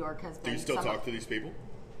 New York has been... Do you still talk to these people?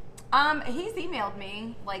 He's emailed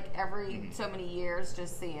me, like, every so many years,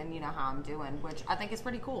 just seeing, how I'm doing, which I think is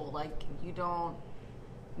pretty cool. Like, you don't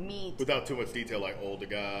meet... Without too much detail, like, older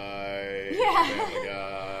guy, Yeah. family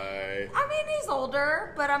guy... I mean, he's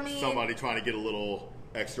older, but I mean... Somebody trying to get a little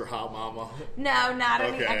extra hot mama. No, not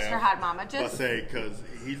any extra hot mama. Let's Just... say, because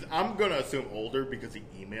I'm going to assume older because he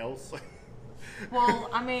emails. Well,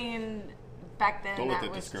 I mean, back then Don't let that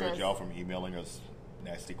that was discourage just... y'all from emailing us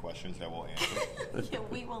nasty questions that we'll answer. Yeah,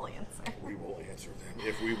 we will answer. We will answer them.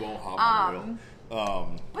 If we won't, Hop will.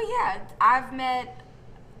 But yeah, I've met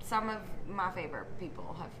some of my favorite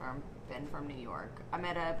people been from New York. I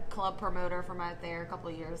met a club promoter from out there a couple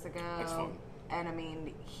of years ago. That's fun. And I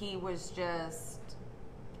mean, he was just...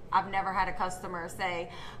 I've never had a customer say,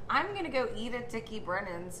 I'm going to go eat at Dickie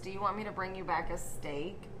Brennan's. Do you want me to bring you back a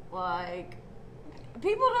steak? Like...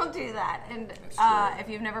 People don't do that, and if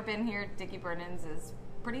you've never been here, Dickie Brennan's is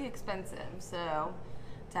pretty expensive. So,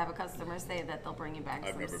 to have a customer say that they'll bring you back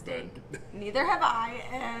I've some never steak, been. neither have I.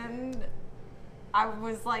 And I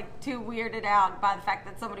was like too weirded out by the fact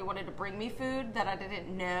that somebody wanted to bring me food that I didn't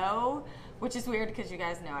know, which is weird because you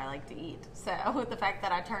guys know I like to eat. So, with the fact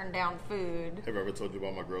that I turned down food, Have I ever told you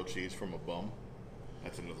about my grilled cheese from a bum?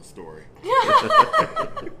 That's another story.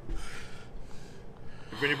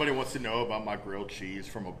 If anybody wants to know about my grilled cheese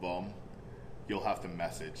from a bum, you'll have to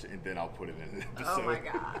message, and then I'll put it in an episode. oh my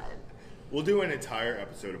god, We'll do an entire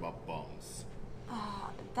episode about bums.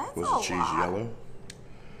 that's Was a the cheese lot. yellow?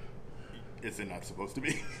 Is it not supposed to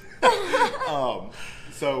be?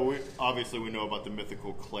 So obviously we know about the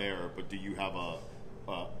mythical Claire, but do you have a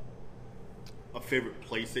favorite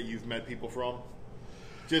place that you've met people from?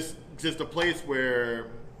 Just a place where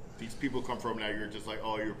these people come from. Now you're just like,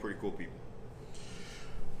 oh, you're pretty cool people.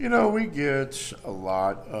 We get a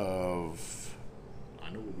lot of I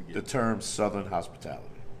know what we get. the term Southern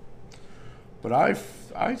hospitality, but I You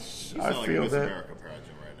sound like a feel Miss that America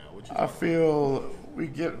pageant right now. What you I talking feel we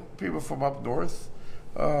get people from up north,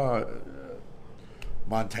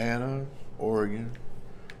 Montana, Oregon.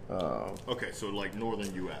 Okay, so like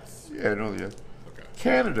northern U.S. Yeah, Okay.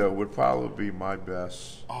 Canada would probably be my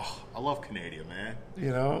best. Oh, I love Canada, man.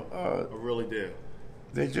 I I really do.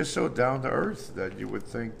 they're just so down to earth that you would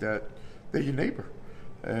think that they're your neighbor,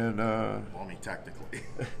 and Well, I mean, technically.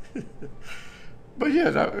 but yeah,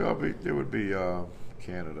 it would be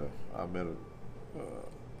Canada. I met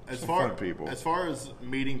some fun people. As far as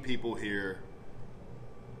meeting people here,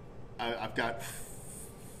 I've got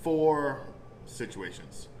 4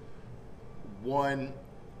 situations. One,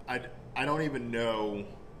 I don't even know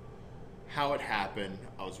how it happened.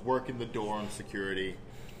 I was working the door on security,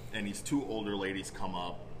 and these 2 older ladies come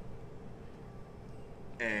up,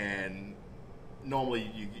 and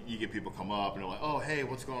normally you get people come up and they're like, oh, hey,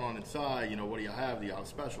 what's going on inside? What do you have? Do you have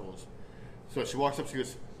specials? So she walks up, she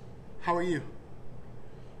goes, how are you?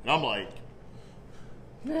 And I'm like,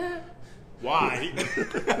 why?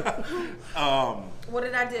 What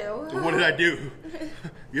did I do? What did I do?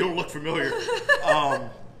 You don't look familiar.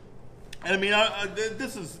 And I mean,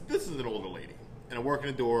 this is an older lady, and I'm working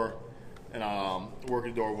the door, and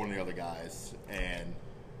working the door with one of the other guys, and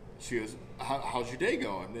she goes, "How's your day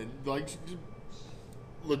going?" And like, she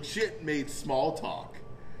legit made small talk,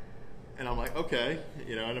 and I'm like, okay,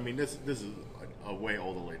 and I mean, this is a way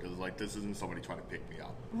older lady. It's like, this isn't somebody trying to pick me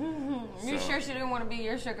up. You sure she didn't want to be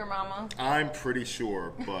your sugar mama? I'm pretty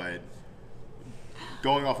sure, but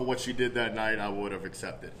going off of what she did that night, I would have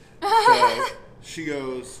accepted. So she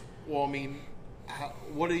goes, well, I mean,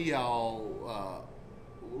 what do y'all,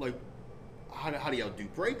 like, how do y'all do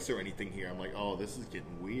breaks or anything here? I'm like, oh, this is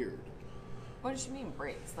getting weird. What does she mean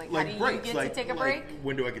breaks? Like Like how do breaks, you get to take a break?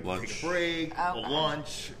 When do I get Lunch. to take a break? Oh, A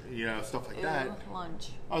lunch, stuff like that. Ew,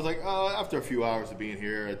 lunch. I was like, after a few hours of being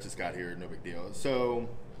here, I just got here, no big deal. So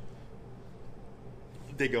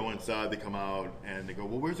they go inside, they come out, and they go,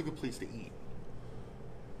 well, where's a good place to eat?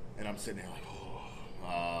 And I'm sitting there like,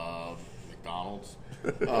 McDonald's.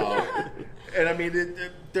 And I mean,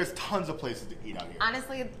 there's tons of places to eat out here.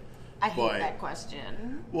 Honestly, I hate that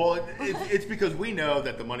question. Well, it's because we know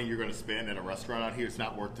that the money you're going to spend at a restaurant out here is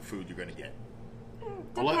not worth the food you're going to get.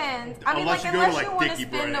 Depends. Unless you go to, like, Dickie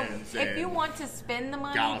Brennan's if you and want to spend the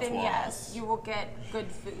money, then Galatoire's. yes, you will get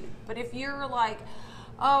good food. But if you're like,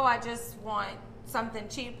 oh, I just want something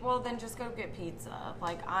cheap, well, then just go get pizza.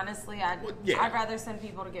 Like, honestly, I'd rather send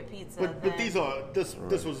people to get pizza. But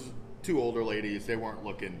this was two older ladies. They weren't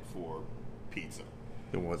looking for pizza.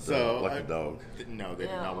 They want the Lucky Dog. No, they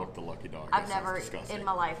did not want the Lucky Dog. I've never in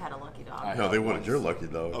my life had a Lucky Dog. No, they wanted your Lucky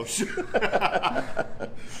Dog. Oh, shit.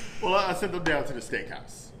 Well, I sent them down to the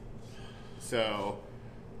steakhouse. So,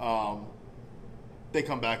 they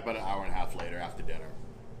come back about an hour and a half later after dinner.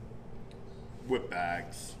 With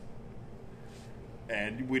bags.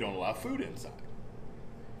 And we don't allow food inside.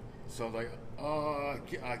 So I was like,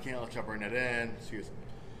 I can't let y'all bring that in. She goes,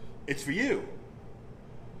 it's for you.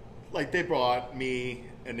 Like, they brought me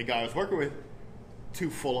and the guy I was working with 2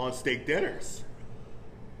 full-on steak dinners.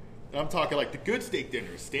 And I'm talking like the good steak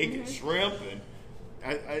dinners, steak and shrimp, and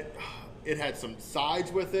it had some sides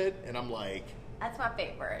with it, and I'm like, that's my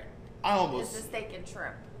favorite. I almost is the steak and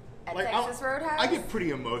shrimp at like, Texas Roadhouse. I get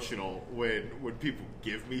pretty emotional when people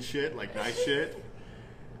give me shit, like nice shit.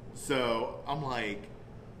 So I'm like,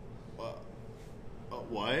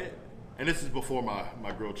 what? And this is before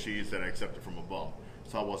my grilled cheese that I accepted from a bum.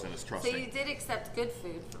 So I wasn't as trusting. So you did accept good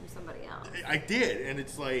food from somebody else. I did, and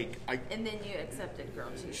it's like and then you accepted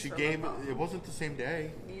grilled cheese. She from gave a bum. it wasn't the same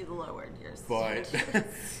day. You lowered your But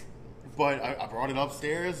but I brought it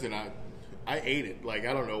upstairs and I ate it. Like,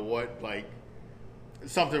 I don't know what, like,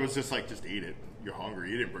 something was just like, just eat it. You're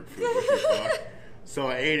hungry. You didn't bring food with you. So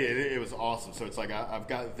I ate it. It was awesome. So it's like I've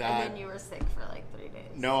got that. And then you were sick for like 3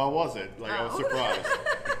 days. No, I wasn't. Like, I was surprised.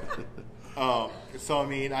 So I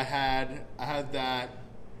mean, I had that,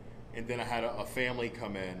 and then I had a family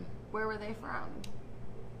come in. Where were they from?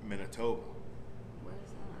 Manitoba. Where's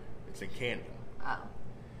that? It's in Canada. Oh.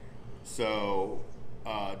 So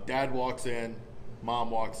dad walks in,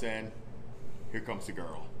 mom walks in. Here comes the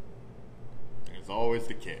girl. And it's always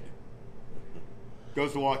the kid.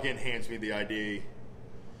 Goes to walk in, hands me the ID.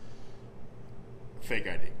 Fake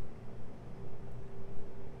ID.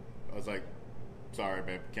 I was like, sorry,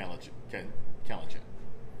 babe, can't let you.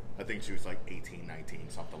 I think she was like 18, 19,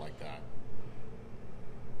 something like that.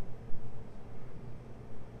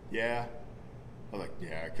 Yeah. I was like,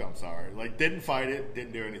 yeah, I'm sorry. Like, didn't fight it,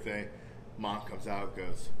 didn't do anything. Mom comes out,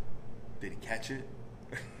 goes, did he catch it?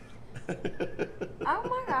 Oh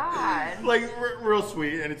my God. Like, real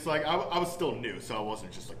sweet. And it's like, I was still new, so I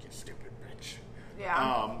wasn't just like, you stupid bitch.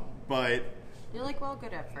 Yeah. But you're like, well,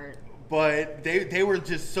 good effort. But they were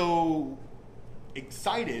just so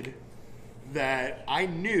excited that I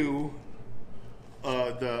knew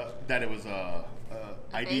that it was a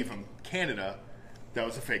ID from Canada that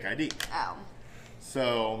was a fake ID. Oh.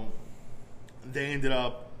 So they ended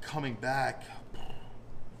up coming back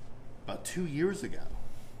about 2 years ago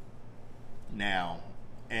now,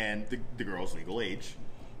 and the girl's legal age,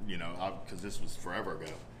 you know, because this was forever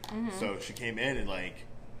ago. Mm-hmm. So she came in and like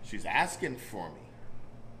she's asking for me,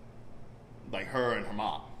 like her and her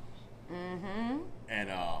mom. Mm-hmm.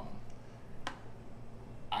 And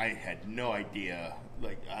I had no idea.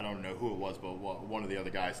 Like, I don't know who it was, but one of the other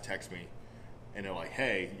guys texted me, and they're like,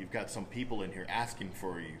 "Hey, you've got some people in here asking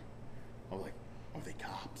for you." I was like, "Are they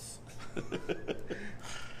cops?"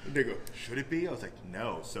 And they go, "Should it be?" I was like,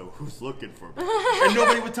 "No." So who's looking for me? And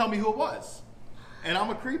nobody would tell me who it was. And I'm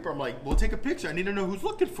a creeper. I'm like, "Well, take a picture. I need to know who's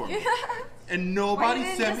looking for me." And nobody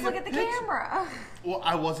sent me a picture. Look at the camera. Well,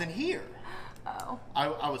 I wasn't here. Oh.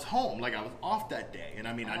 I was home. Like, I was off that day. And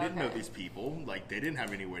I mean, I didn't know these people. Like, they didn't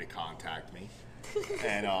have any way to contact me.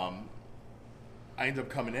 And I ended up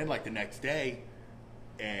coming in like the next day,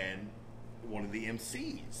 and one of the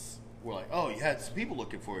MCs were like, "Oh, you had some people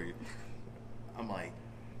looking for you." I'm like,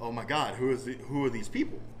 "Oh my God, who are these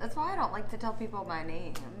people?" That's why I don't like to tell people my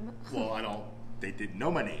name. Well, they didn't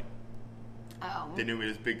know my name. Oh. They knew me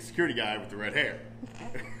as big security guy with the red hair.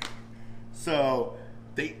 So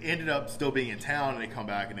they ended up still being in town, and they come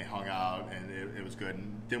back and they hung out, and it was good.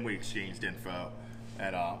 And then we exchanged info,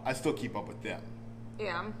 and I still keep up with them.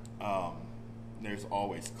 Yeah. There's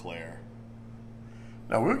always Claire.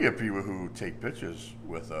 Now we'll get people who take pictures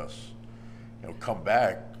with us, come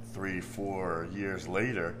back 3-4 years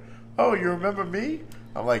later. "Oh, you remember me?"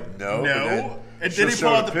 I'm like, "No." And then he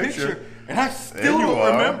pulled out the picture, and I still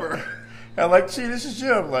don't remember. And like, "See, this is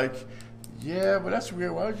you." I'm like, "Yeah, but that's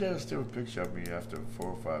weird. Why would you have to steal a picture of me after 4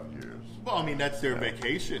 or 5 years?" Well, I mean, that's their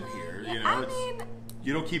vacation here. Yeah,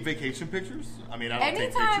 you don't keep vacation pictures? I mean, I don't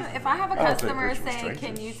take anytime pictures. if I have a I don't take customer pictures with say, "Can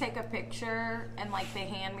strangers." you take a picture?" and like they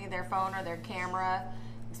hand me their phone or their camera,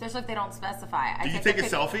 Especially if they don't specify. Do you take a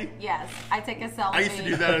selfie? Yes, I take a selfie. I used to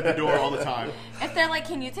do that at the door all the time. If they're like,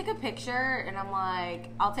 can you take a picture? And I'm like,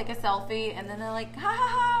 I'll take a selfie. And then they're like, ha ha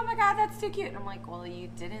ha, oh my God, that's too cute. And I'm like, well, you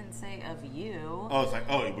didn't say of you. Oh, it's like,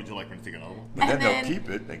 oh, would you like me to take another one? But then And they'll then- keep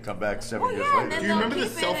it and come back 7 years and later. then Do you they'll remember the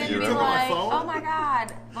keep it selfie and you be took on my like, phone? oh my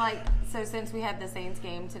God. Like, so since we had the Saints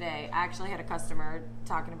game today, I actually had a customer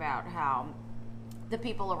talking about how the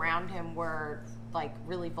people around him were like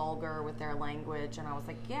really vulgar with their language, and I was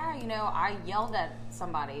like, yeah, you know, I yelled at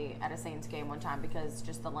somebody at a Saints game one time because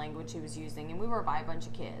just the language he was using, and we were by a bunch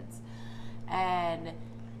of kids, and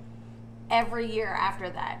every year after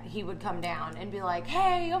that he would come down and be like,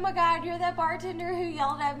 hey, oh my God, you're that bartender who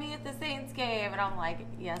yelled at me at the Saints game. And I'm like,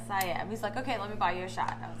 yes I am. He's like, okay, let me buy you a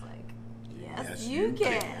shot. And I was like, yes you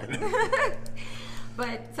can.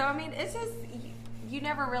 But so I mean, it's just you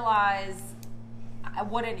never realize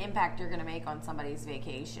what an impact you're going to make on somebody's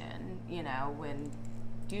vacation, you know, when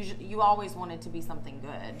you always want it to be something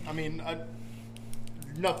good. I mean,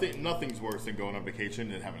 nothing's worse than going on vacation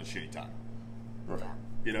and having a shitty time. Right. Yeah.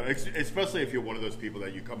 You know, especially if you're one of those people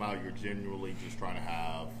that you come out, you're genuinely just trying to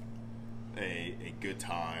have a good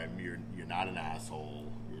time. You're not an asshole.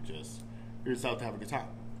 You're just out to have a good time.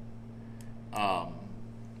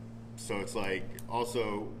 So it's like,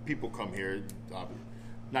 also, people come here,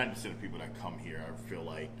 90% of people that come here, I feel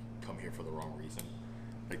like, come here for the wrong reason.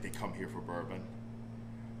 Like, they come here for bourbon,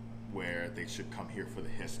 where they should come here for the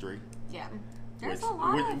history. Yeah. There's a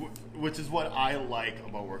lot. Which is what I like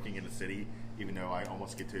about working in the city, even though I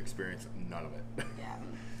almost get to experience none of it. Yeah.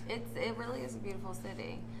 It really is a beautiful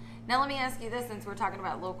city. Now let me ask you this, since we're talking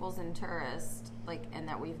about locals and tourists, like, and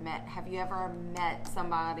that we've met, have you ever met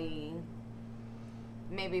somebody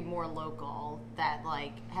maybe more local that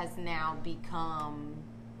like has now become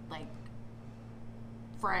like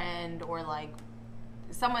friend, or like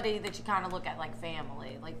somebody that you kind of look at like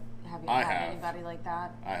family? Like, have you had anybody like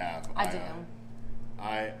that? I have. I do.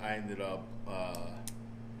 I ended up,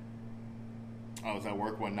 I was at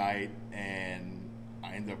work one night and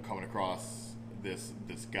I ended up coming across this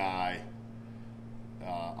guy.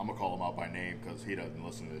 I'm gonna call him out by name because he doesn't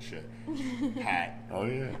listen to this shit. Pat. Oh,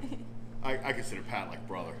 yeah. I consider Pat like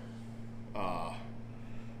brother.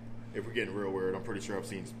 If we're getting real weird, I'm pretty sure I've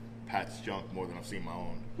seen Pat's junk more than I've seen my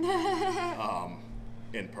own.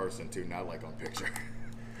 In person too, not like on picture.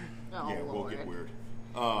 Oh, yeah, we'll Lord. get weird.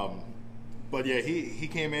 But yeah, he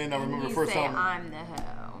came in. I remember the first time. I'm the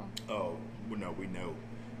hoe. Oh well, no, we know.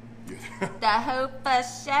 The hoe for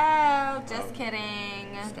show. Just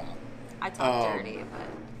kidding. Stop. I talk dirty,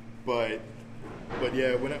 But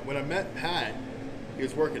yeah, when I met Pat, he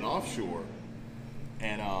was working offshore,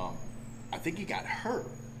 and I think he got hurt.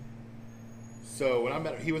 So when I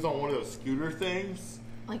met him, he was on one of those scooter things.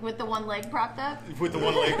 like with the one leg propped up. With the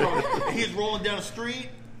one leg on. He's rolling down the street,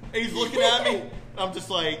 and he's looking at me. I'm just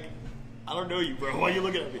like, I don't know you, bro. Why are you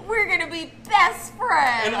looking at me? We're gonna be best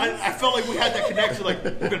friends. And I felt like we had that connection. Like,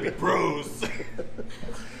 we're gonna be bros.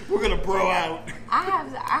 We're gonna bro out. I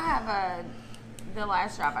have the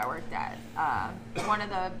last job I worked at. One of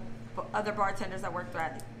the other bartenders I worked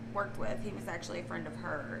with, he was actually a friend of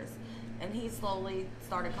hers, and he slowly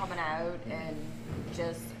started coming out, and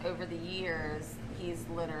just over the years, he's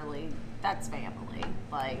literally, that's family.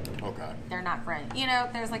 Like, Okay. they're not friends. You know,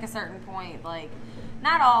 there's like a certain point, like,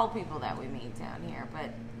 not all people that we meet down here,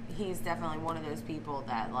 but he's definitely one of those people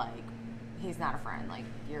that, like, he's not a friend, like,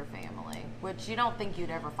 you're family. Which you don't think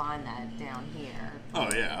you'd ever find that down here. Oh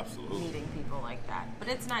yeah, absolutely. Meeting people like that. But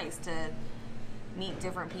it's nice to meet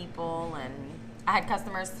different people. And I had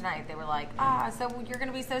customers tonight, they were like, so you're going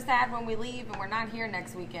to be so sad when we leave and we're not here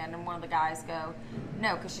next weekend. And one of the guys go,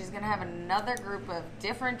 no, because she's going to have another group of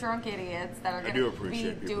different drunk idiots that are going to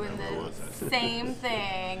be doing the same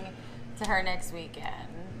thing to her next weekend.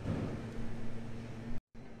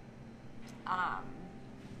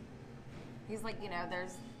 He's like, you know,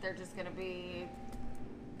 they're just going to be,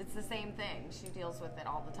 it's the same thing. She deals with it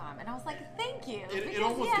all the time. And I was like, thank you. It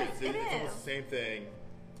almost is. It It's is. almost the same thing.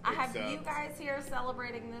 I have you guys here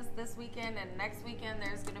celebrating this weekend, and next weekend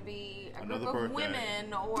there's going to be a Another group of birthday.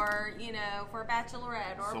 women, or, you know, for a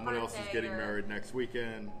bachelorette or Someone a else is birthday getting married next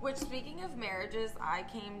weekend. Which, speaking of marriages, I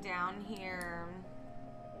came down here,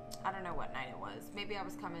 I don't know what night it was. Maybe I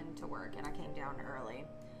was coming to work and I came down early.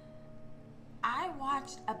 I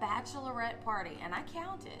watched a bachelorette party and I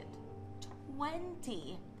counted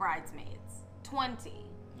 20 bridesmaids. 20.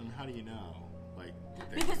 And how do you know? Like,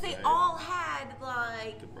 Because they all had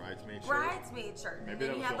like the bridesmaid shirt. bridesmaid shirt. Maybe and then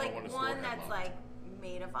that you was had the like only one store had that's left. like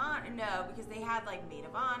maid of honor. No, because they had like maid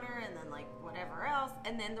of honor and then like whatever else,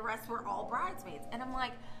 and then the rest were all bridesmaids. And I'm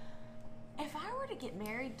like, If I were to get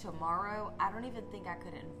married tomorrow, I don't even think I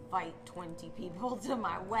could invite 20 people to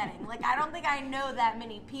my wedding. Like, I don't think I know that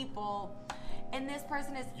many people. And this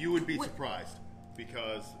person is... You would be surprised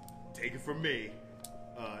because, take it from me,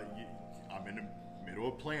 I'm in the middle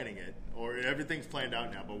of planning it, or everything's planned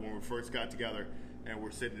out now, but when we first got together and we're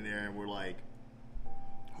sitting there and we're like,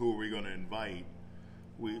 who are we going to invite?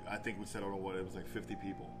 I think we said, I don't know what, it was like 50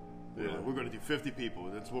 people. Yeah. We're going to do 50 people.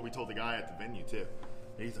 That's what we told the guy at the venue, too.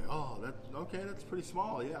 And he's like, oh, that's pretty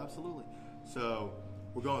small. Yeah, absolutely. So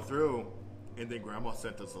we're going through, and then Grandma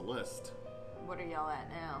sent us a list. What are y'all at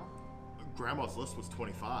now? Grandma's list was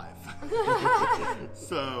 25.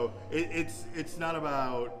 So it's not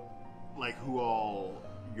about like who all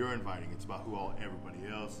you're inviting. It's about who all everybody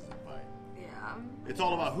else is inviting. Yeah. It's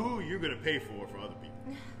all about who you're going to pay for other people.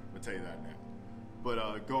 I'll tell you that now.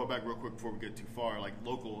 But going back real quick before we get too far, like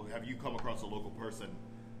local, have you come across a local person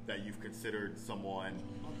that you've considered someone?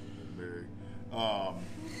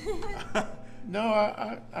 No,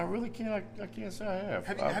 I really can't. I can't say I have.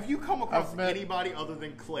 Have you come across anybody other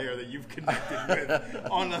than Claire that you've connected with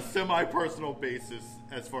on a semi-personal basis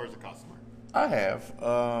as far as a customer? I have.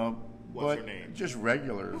 What's her name? Just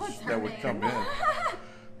regulars What's her that would name? come in.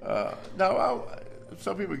 Now,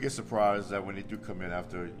 some people get surprised that when they do come in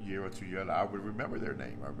after a year or 2 years, I would remember their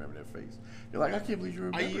name. I remember their face. They're like, I can't believe you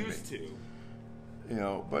remember me. I used to. You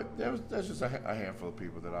know, but that's just a handful of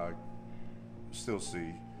people that I still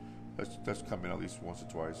see. That's come in at least once or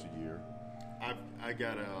twice a year. I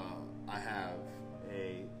have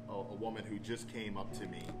a woman who just came up to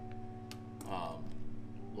me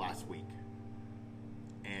last week,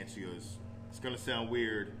 and she goes, it's gonna sound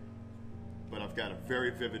weird, but I've got a very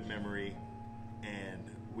vivid memory, and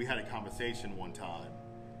we had a conversation one time,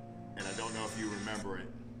 and I don't know if you remember it,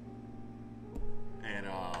 and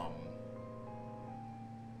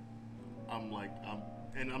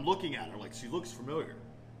I'm looking at her like she looks familiar.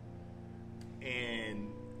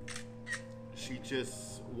 And she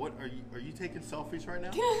just, what are you taking selfies right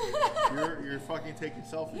now? you're fucking taking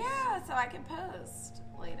selfies? Yeah, so I can post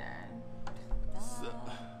later.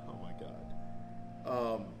 Oh my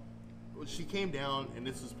god. She came down, and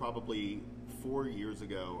this was probably 4 years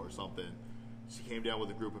ago or something. She came down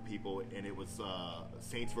with a group of people, and it was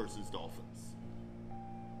Saints versus Dolphins.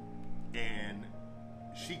 And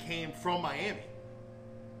she came from Miami,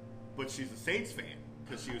 but she's a Saints fan.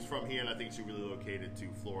 Because she was from here, and I think she relocated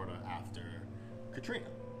to Florida after Katrina.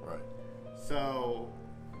 Right. So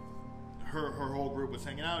her whole group was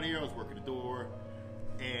hanging out here. I was working the door,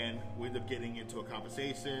 and we ended up getting into a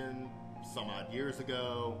conversation some odd years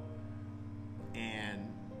ago.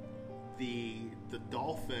 And the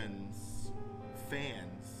Dolphins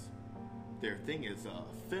fans, their thing is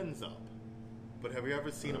fins up. But have you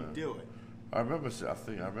ever seen them do it? I remember. I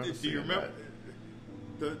remember. Do you remember?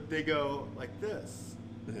 They go like this,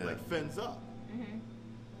 like fins up. Mm-hmm.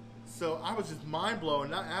 So I was just mind blown.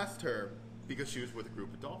 And I asked her because she was with a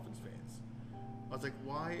group of Dolphins fans. I was like,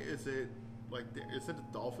 "Why is it like? Is it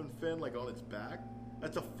a dolphin fin like on its back?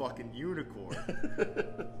 That's a fucking unicorn."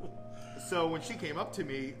 So when she came up to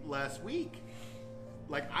me last week,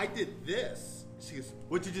 like I did this. She goes,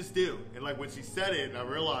 "What'd you just do?" And like when she said it, and I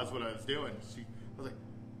realized what I was doing, I was like,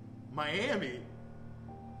 "Miami."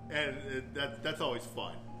 And that's always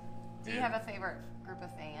fun. Do you have a favorite group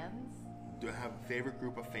of fans? Do I have a favorite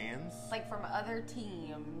group of fans? Like from other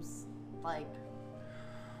teams, like...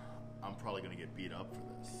 I'm probably going to get beat up for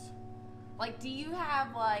this. Like, do you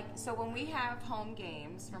have, like... So when we have home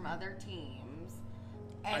games from other teams...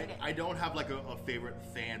 And I don't have, like, a favorite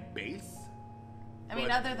fan base. I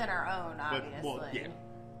mean, other than our own, obviously. Well, yeah.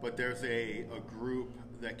 But there's a group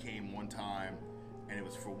that came one time, and it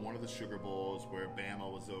was for one of the Sugar Bowls where Bama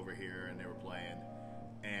was over here and they were playing.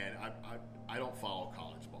 And I don't follow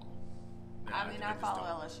college ball. I mean, I just follow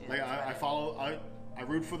don't. LSU. Like I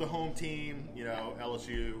root for the home team, you know,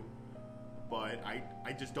 LSU, but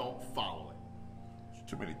I just don't follow it. There's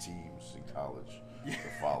too many teams in college to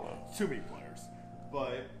follow. Too many players.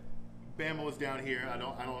 But Bama was down here. I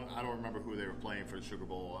don't remember who they were playing for the Sugar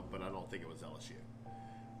Bowl, but I don't think it was LSU.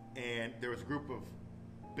 And there was a group of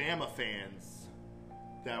Bama fans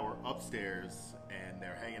that were upstairs, and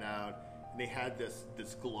they're hanging out. And they had this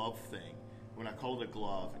glove thing. When I called it a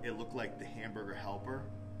glove, it looked like the Hamburger Helper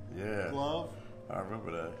glove. I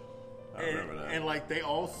remember that. I remember that. And like they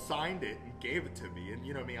all signed it and gave it to me. And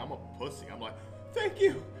you know me, I'm a pussy. I'm like, thank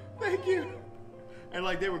you. And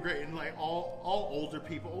like they were great. And like all older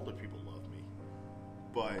people love me.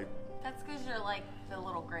 But That's because you're like the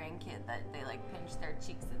little grandkid that they like pinch their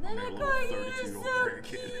cheeks and they're they're like, a little oh, 32-year-old you're so grandkid.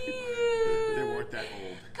 cute. They weren't that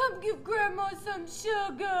old. Come give grandma some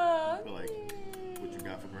sugar. But like, what you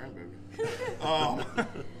got for grandbaby?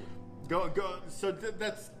 Go. So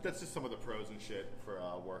that's just some of the pros and shit for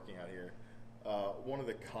working out here. One of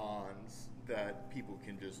the cons that people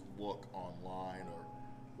can just look online or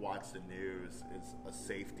watch the news is a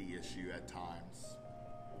safety issue at times.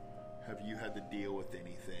 Have you had to deal with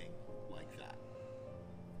anything like that?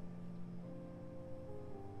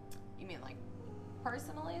 You mean like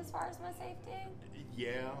personally as far as my safety?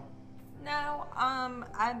 Yeah. No,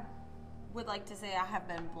 I would like to say I have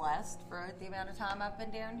been blessed for the amount of time I've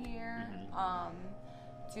been down here.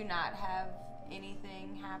 To not have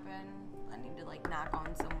anything happen. I need to like knock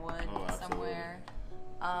on some wood somewhere.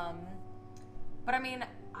 But I mean,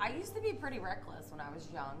 I used to be pretty reckless when I was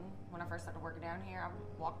young. When I first started working down here, I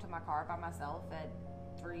would walk to my car by myself at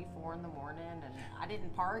 3, 4 in the morning, and I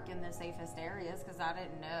didn't park in the safest areas because I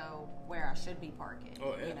didn't know where I should be parking.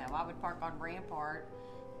 Oh, yeah. You know, I would park on Rampart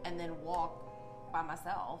and then walk by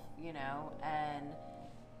myself, you know, and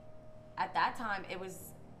at that time it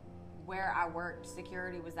was where I worked,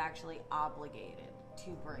 security was actually obligated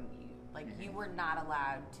to bring you. Like, you were not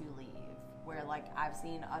allowed to leave. Where, like, I've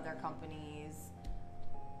seen other companies,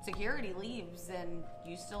 security leaves and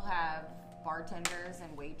you still have bartenders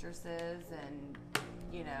and waitresses and,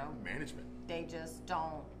 you know, Management. they just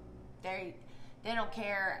don't, they don't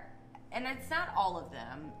care. And it's not all of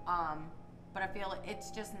them, but I feel it's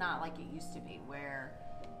just not like it used to be where,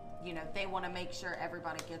 you know, they want to make sure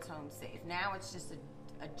everybody gets home safe. Now it's just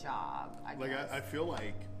a job, I guess. I feel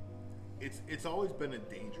like it's always been a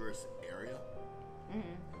dangerous area,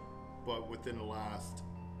 but within the last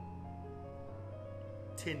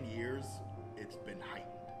 10 years, it's been heightened.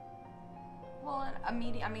 Well,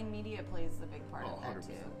 media plays a big part of that 100%.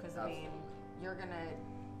 too. Because I mean, you're gonna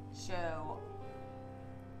show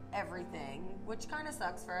everything, which kind of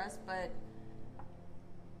sucks for us, but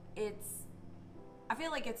I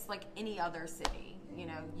feel like it's like any other city. You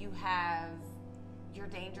know, you have your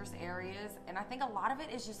dangerous areas, and I think a lot of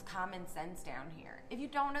it is just common sense down here. If you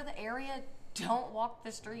don't know the area, don't walk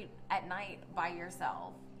the street at night by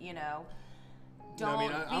yourself. You know. Don't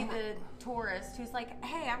be the tourist who's like,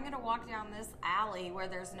 hey, I'm going to walk down this alley where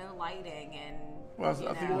there's no lighting. And Well,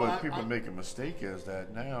 I think what people make a mistake is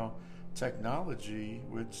that now technology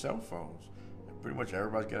with cell phones, pretty much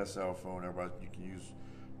everybody's got a cell phone. You can use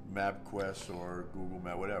MapQuest or Google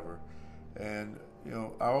Map, whatever. And, you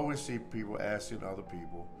know, I always see people asking other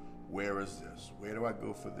people, where is this? Where do I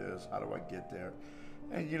go for this? How do I get there?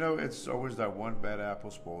 And, you know, it's always that one bad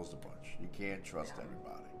apple spoils the bunch. You can't trust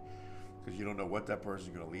everybody. Because you don't know what that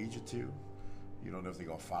person's going to lead you to. You don't know if they're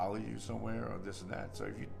going to follow you somewhere or this and that. So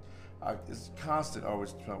if it's constant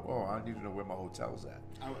always, I need to know where my hotel's at.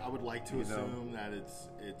 I would like to assume that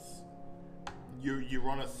you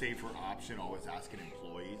run a safer option always asking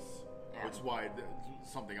employees. Yeah. Which is why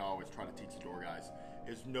something I always try to teach the door guys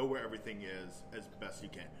is know where everything is as best you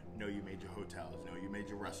can. Know you made your hotels. Know you made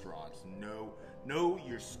your restaurants. Know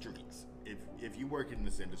your streets. If you work in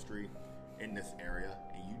this industry, in this area,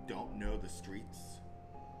 and you don't know the streets,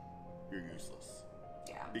 you're useless.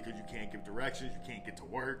 Yeah. Because you can't give directions, you can't get to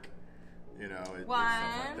work. You know, it's well, stuff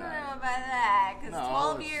I like don't that. know about that, because No,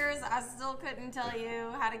 12 years, I still couldn't tell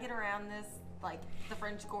you how to get around this, like, the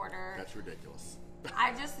French Quarter. That's ridiculous.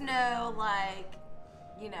 I just know, like,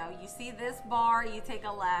 you know, you see this bar, you take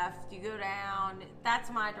a left, you go down, that's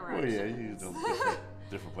my direction. Well, yeah, you use them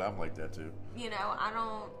different. I'm like that too. You know, I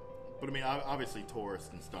don't. But I mean, obviously tourists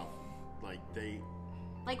and stuff,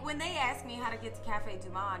 like when they ask me how to get to Cafe Du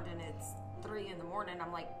Monde and it's 3 in the morning,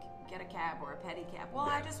 I'm like, get a cab or a pedicab. Well,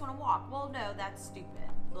 Yeah. I just want to walk. Well, no, that's stupid.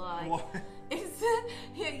 Like, Well- it's.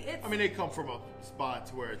 I mean, they come from a spot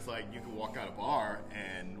to where it's like you can walk out a bar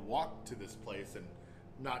and walk to this place, and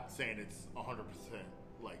not saying it's 100%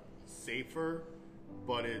 like safer,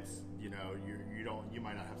 but it's, you know, you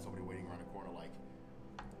might not have somebody waiting around the corner like.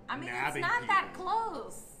 I mean, it's nabbing not that people.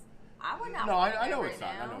 close. I would not. No, walk I know there it's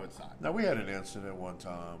right not. now. I know it's not. Now we had an incident one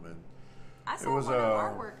time, and I saw was, one of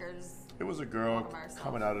our workers. it was a girl One of ourselves.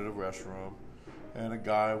 coming out of the restroom, and a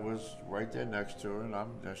guy was right there next to her,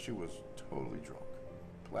 and she was totally drunk,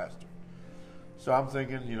 plastered. So I'm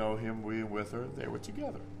thinking, you know, him being with her, they were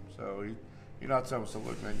together. So you know, I tell him, so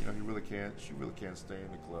look, man, you know, she really can't stay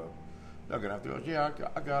in the club. They're gonna have to go. Yeah,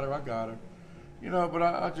 I got her. You know, but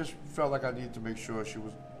I just felt like I needed to make sure she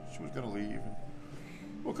was gonna leave. And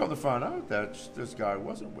we'll come to find out that this guy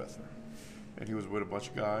wasn't with her, and he was with a bunch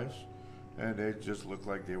of guys, and they just looked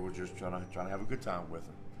like they were just trying to have a good time with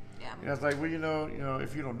her. Yeah. And I was like, well, you know,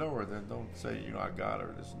 if you don't know her, then don't say, you know, I got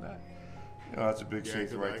her, this and that. You know, that's a big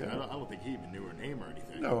safety right there. I don't think he even knew her name or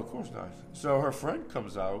anything. No, of course not. So her friend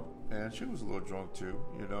comes out, and she was a little drunk too,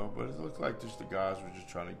 you know, but it looked like just the guys were just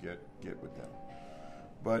trying to get with them.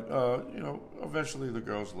 But eventually the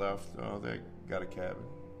girls left. They got a cabin.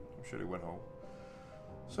 I'm sure they went home.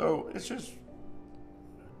 So it's just,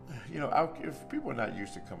 if people are not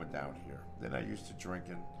used to coming down here, they're not used to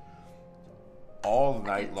drinking all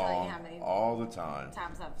night long, all the time.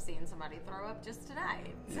 Times I've seen somebody throw up just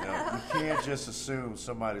tonight. You can't just assume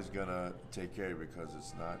somebody's gonna take care of you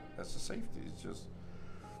because that's the safety. It's just,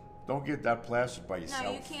 don't get that plastered by yourself.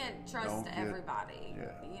 No, you can't trust everybody.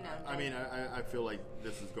 Yeah. I mean, I feel like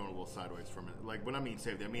this is going a little sideways from it. Like, when I mean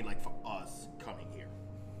safety, I mean like for us coming here.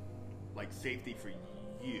 Like safety for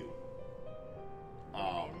you.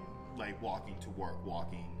 Like walking to work,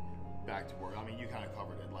 walking back to work. I mean, you kind of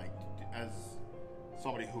covered it. Like, as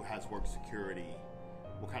somebody who has work security,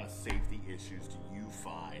 what kind of safety issues do you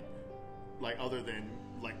find? Like, other than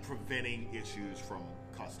like preventing issues from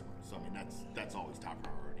customers. I mean, that's always top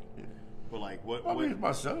priority. Yeah. But like, what? I mean,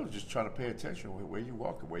 myself, just trying to pay attention where you're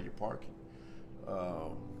walking, where you're parking.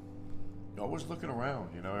 Always looking around.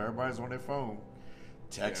 Everybody's on their phone,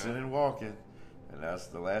 texting and walking, and that's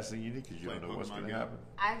the last thing you need because you don't know what's going to happen.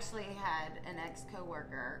 I actually had an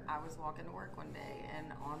ex-coworker. I was walking to work one day and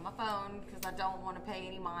on my phone because I don't want to pay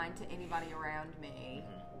any mind to anybody around me,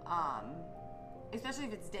 especially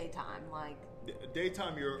if it's daytime. Like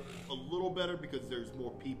daytime, you're a little better because there's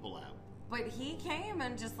more people out. But he came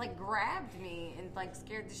and just like grabbed me and like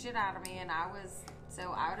scared the shit out of me, and I was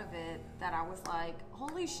so out of it that I was like,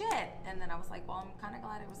 holy shit. And then I was like, well, I'm kind of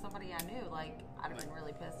glad it was somebody I knew. Like, I'd have been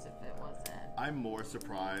really pissed if it wasn't. I'm more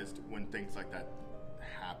surprised when things like that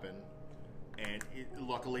happen. And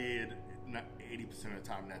luckily, not 80% of the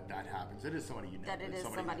time that happens, it is somebody you know. That it is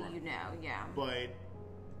somebody you know, yeah. But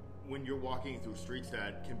when you're walking through streets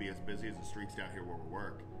that can be as busy as the streets down here where we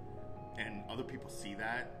work, and other people see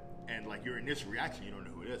that, and like your initial reaction, you don't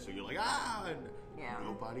know who it is, so you're like, and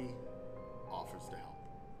nobody offers to help.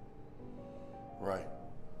 Right.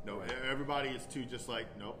 No, everybody is too just like,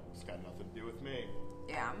 nope, it's got nothing to do with me.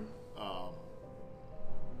 Yeah.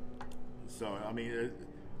 So I mean,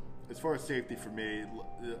 as far as safety for me,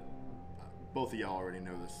 both of y'all already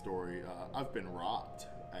know this story. I've been robbed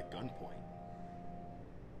at gunpoint.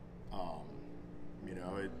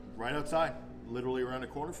 Right outside, literally around the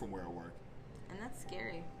corner from where I work. And that's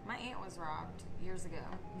scary. My aunt was robbed years ago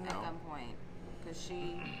at gunpoint because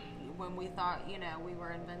when we thought, we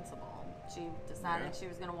were invincible, she decided she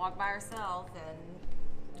was going to walk by herself,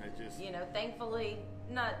 and thankfully,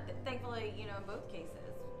 in both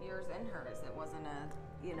cases, yours and hers, it wasn't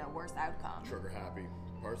a, worse outcome. Trigger happy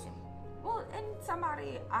person. Well, and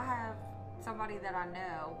I have somebody that I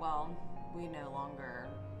know, well, we no longer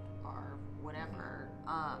are whatever,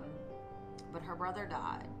 but her brother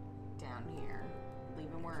died down here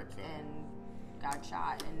leaving work and got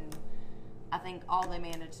shot, and I think all they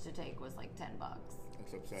managed to take was like $10.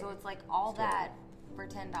 That's upsetting. So it's like all that for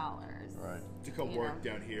 $10. Right. To come work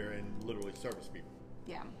down here and literally service people.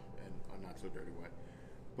 Yeah. And a not so dirty way.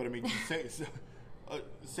 But I mean,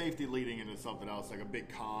 safety leading into something else, like a big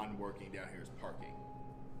con working down here is parking.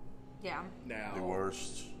 Yeah. Now, the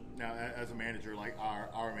worst. Now, as a manager, like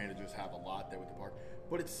our managers have a lot there with the park,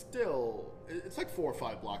 but it's like 4 or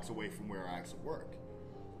 5 blocks away from where I actually work,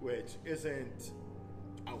 which isn't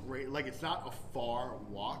outrageous. Like, it's not a far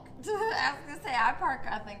walk. I was gonna say I park,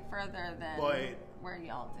 I think, further than where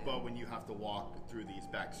y'all do. But when you have to walk through these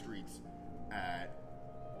back streets at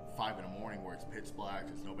 5 in the morning where it's pitch black,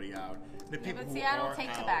 there's nobody out. The people but see, I don't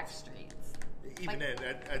take the back streets. Even then,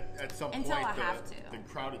 at some point, the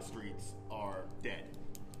crowded streets are dead.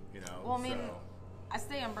 Well, I mean, I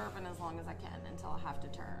stay on Bourbon as long as I can until I have to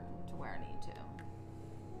turn to where I need to.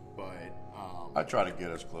 But I try to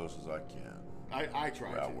get as close as I can. I try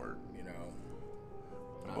where to. I work.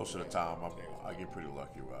 Most of the time, I get pretty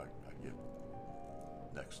lucky where I get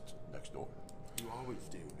next door. You always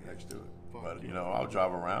do, man. Next to it. But I'll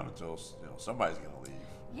drive around until somebody's gonna leave.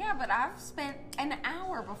 Yeah, but I've spent an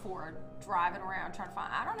hour before driving around trying to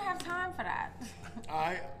find. I don't have time for that.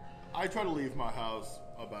 I try to leave my house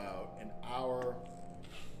about an hour,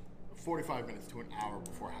 45 minutes to an hour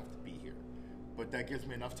before I have to be here. But that gives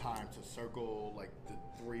me enough time to circle like the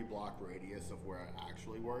 3-block radius of where I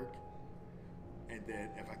actually work. And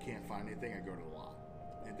then if I can't find anything, I go to the lot.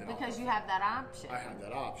 And then because you have that option. I have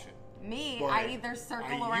that option. Me, but I either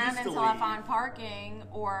circle around until I find parking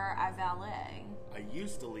or I valet. I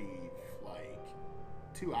used to leave like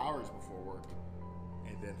 2 hours before work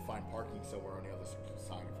and then find parking somewhere on the other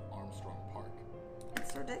side of Armstrong Park.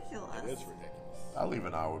 It's ridiculous. It is ridiculous. I leave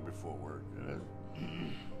an hour before work.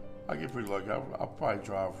 I get pretty lucky. I'll probably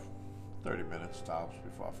drive 30 minutes tops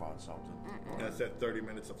before I find something. That's that 30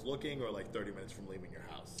 minutes of looking, or like 30 minutes from leaving your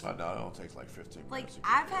house. No, it only takes like 15 Like, minutes. to get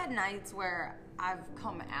I've there. had nights where I've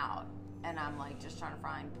come out and I'm like just trying to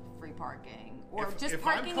find free parking or just if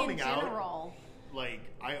I'm parking in coming out, general. Like,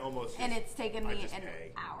 I almost And just- it's taken I me just an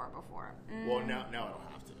pay. hour before. Well, now I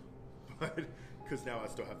don't have to, but because now I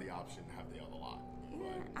still have the option to have the other lot. Yeah,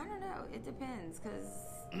 I don't know. It depends because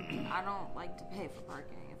I don't like to pay for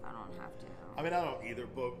parking if I don't have to. I mean, I don't either.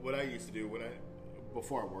 But what I used to do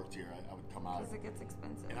before I worked here, I would come out Because it gets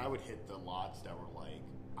expensive. and I would hit the lots that were like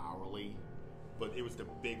hourly, but it was the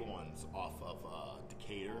big ones off of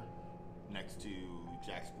Decatur, next to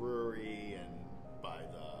Jack's Brewery and by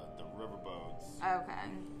the riverboats.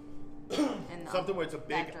 Okay. Something where it's a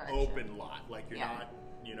big that direction. open lot. Like you're Yeah.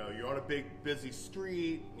 not, you're on a big busy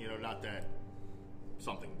street. Not that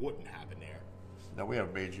something wouldn't happen there. Now we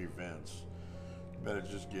have major events. You better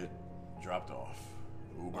just get dropped off.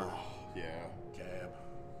 Uber, Yeah. cab.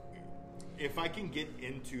 If I can get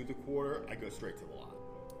into the quarter, I go straight to the lot.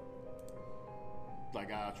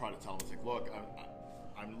 Like I try to tell them, it's like, look,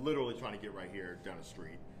 I'm literally trying to get right here down the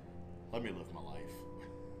street. Let me live my life.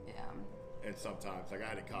 Yeah. And sometimes, like I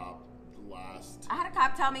had a cop I had a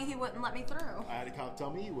cop tell me he wouldn't let me through. I had a cop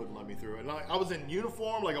tell me he wouldn't let me through, and I was in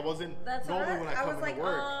uniform, like I wasn't That's all normally right. when I I come was into like,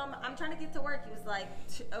 work. I'm trying to get to work. He was like,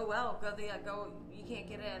 oh well, go. You can't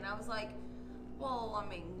get in. I was like, well, I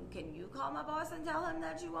mean, can you call my boss and tell him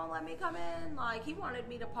that you won't let me come in? Like he wanted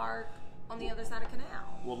me to park on the other side of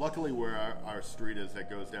Canal. Well, luckily where our street is that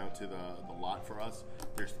goes down to the lot for us,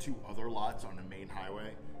 there's 2 other lots on the main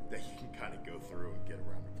highway that you can kind of go through and get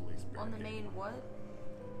around the police On the barricade. main what?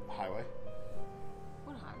 Highway?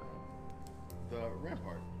 What highway? The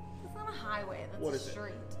Rampart. It's not a highway. That's What a is it?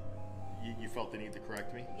 street. You felt the need to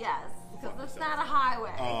correct me? Yes, because Fuck it's myself. not a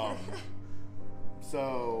highway.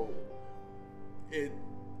 So,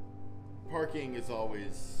 parking is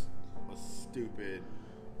always a stupid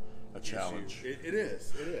A challenge. issue. It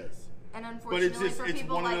is. And But unfortunately it's just- for it's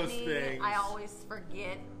people one of like those me, things. I always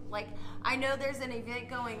forget. Like, I know there's an event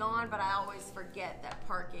going on, but I always forget that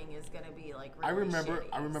parking is going to be like really I remember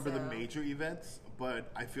shitty, the so- major events,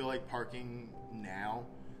 but I feel like parking now,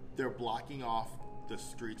 they're blocking off the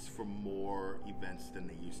streets for more events than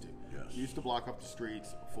they used to. Yes. They used to block up the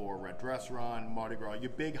streets for Red Dress Run, Mardi Gras, your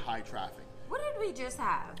big high traffic. What did we just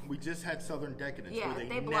have? We just had Southern Decadence Yeah, where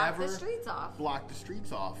they blocked the never streets off. blocked the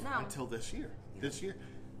streets off No. until this year.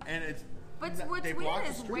 And it's But they what's weird blocked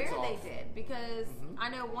the is streets where off. they did, because I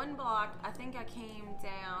know one block, I think I came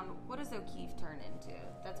down, what does O'Keefe turn into?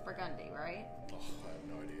 That's Burgundy, right? Oh, I have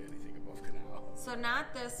no idea anything above Canal. So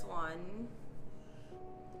not this one,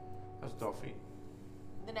 That's Dauphine.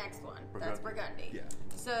 the next one. That's Burgundy. Burgundy.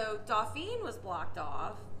 Yeah. So Dauphine was blocked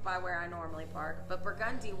off by where I normally park, but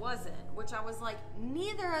Burgundy wasn't, which I was like,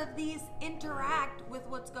 neither of these interact with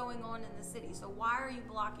what's going on in the city. So why are you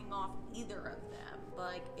blocking off either of them?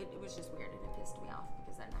 Like, it was just weird and it pissed me off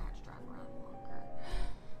because then I had to drive around longer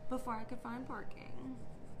before I could find parking.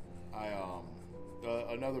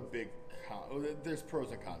 Another big there's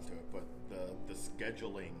pros and cons to it, but the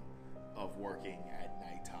scheduling of working at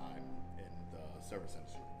nighttime in the service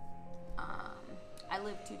industry. I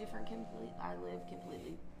live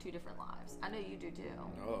completely 2 different lives. I know you do too.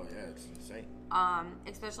 Oh yeah, it's insane.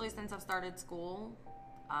 Especially since I've started school.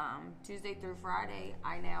 Tuesday through Friday,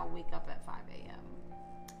 I now wake up at 5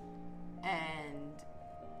 a.m. and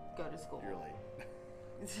go to school. You're late.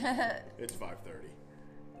 It's 5:30.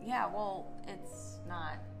 Yeah, well, it's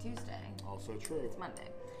not Tuesday. Also true. It's Monday.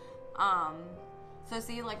 So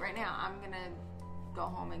see, like right now, I'm gonna go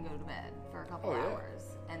home and go to bed for a couple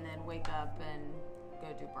hours, and then wake up and go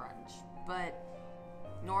do brunch. But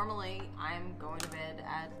normally, I'm going to bed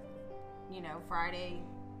at, Friday.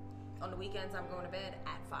 On the weekends, I'm going to bed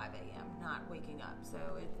at 5 a.m., not waking up. So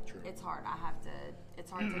it's hard. It's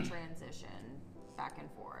hard to transition back and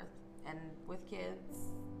forth. And with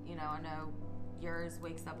kids, I know yours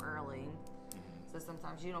wakes up early, so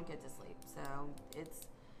sometimes you don't get to sleep. So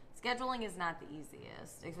scheduling is not the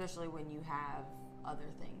easiest, especially when you have other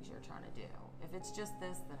things you're trying to do. If it's just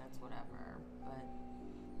this, then it's whatever. But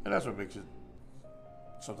And that's what makes it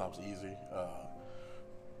sometimes easy.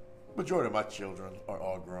 Majority of my children are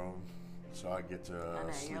all grown, so I get to I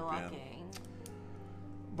know sleep you're lucky. in.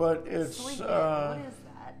 But it's Sleep in. What is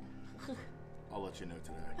that? I'll let you know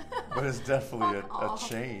today. but it's definitely Fuck a off.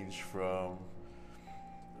 change from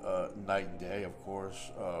night and day. Of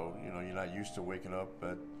course, you're not used to waking up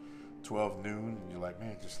at 12 noon, and you're like,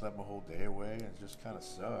 man, just slept my whole day away, and it just kind of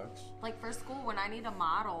sucks. Like for school, when I need a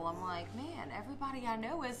model, I'm like, man, everybody I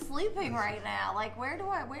know is sleeping right now. Like, do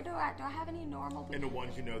I have any normal people? And the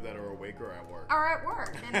ones you know that are awake are at work. Are at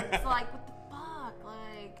work, and it's like, what the fuck,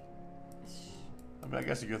 like. I mean, I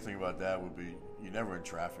guess the good thing about that would be you're never in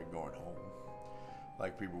traffic going home,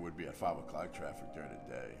 like people would be at 5 o'clock traffic during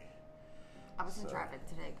the day. I was in traffic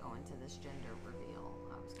today going to this gender reveal.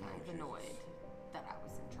 I was kind of annoyed that I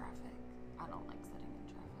was in traffic. I don't like sitting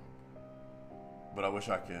in traffic. But I wish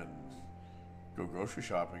I can go grocery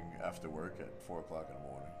shopping after work at 4 o'clock in the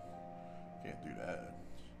morning. Can't do that.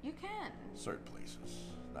 You can. Certain places,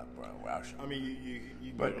 not Brown Wow Shop. I mean,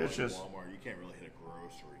 you But go it's to just- Walmart. You can't really hit a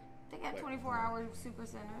grocery. They got Like, 24-hour super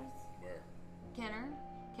centers. Where? Kenner,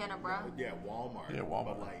 bro. Yeah, Walmart. Yeah, Walmart.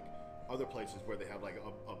 But like other places where they have like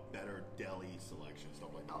a better deli selection, stuff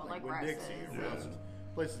like that. Oh, like Winn-Dixie Russ's. or Russ's.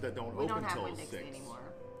 Places that don't We open don't have till Winn-Dixie 6. anymore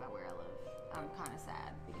by where I live. I'm kind of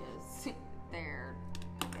sad because they're.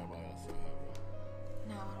 Nobody else will have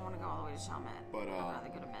No, I don't want to go all the way to Chalmette. But, I'd rather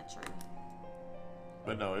go to Metro.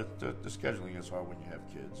 But no, the scheduling is hard when you have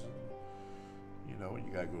kids. You know,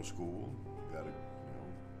 you gotta go to school. You gotta,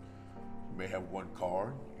 you may have one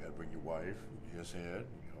car. You gotta bring your wife, his head,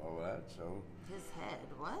 all that. So His head,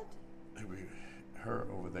 what? maybe her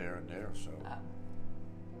over there and there. So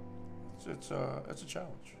it's a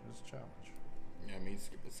challenge. It's a challenge. Yeah, I mean,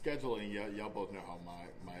 scheduling, y'all both know how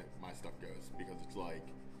my stuff goes because it's like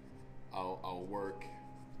I'll work,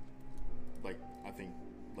 like, I think,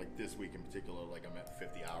 like this week in particular, like I'm at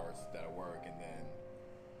 50 hours that I work, and then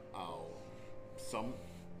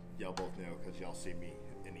y'all both know because y'all see me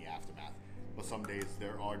in the aftermath, but some days,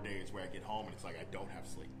 there are days where I get home and it's like I don't have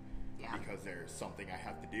sleep. Yeah. Because there's something I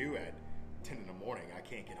have to do at 10 in the morning. I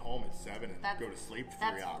can't get home at 7 and go to sleep for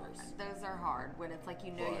 3 hours. Those are hard when it's like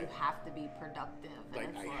you know you But- have to be productive. And Like,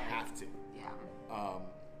 it's I have to. Yeah.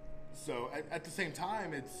 So at the same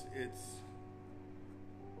time, it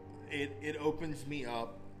opens me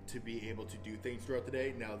up to be able to do things throughout the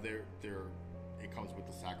day. Now it comes with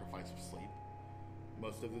the sacrifice of sleep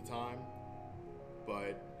most of the time,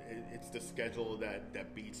 but it's the schedule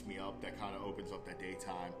that beats me up, that kind of opens up that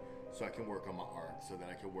daytime, so I can work on my art, so that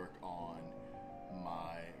I can work on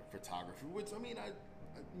my photography. Which, I mean,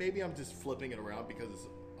 maybe I'm just flipping it around because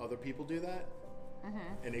other people do that,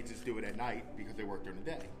 and they just do it at night because they work during the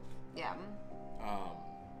day. Yeah.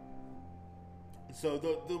 So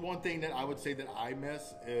the one thing that I would say that I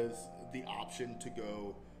miss is the option to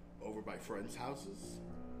go over by friends' houses.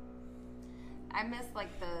 I miss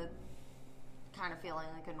like the kind of feeling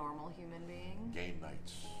like a normal human being. Game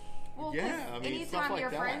nights. Well, Yeah, 'cause I mean, stuff anytime like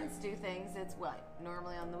your that. friends do things, it's what?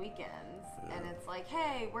 Normally on the weekends. And it's like,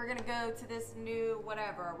 hey, we're going to go to this new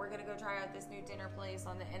whatever. We're going to go try out this new dinner place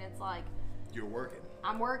and it's like, You're working.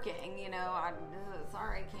 I'm working,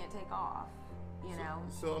 sorry, I can't take off, you know?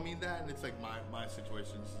 So I mean that, and it's like my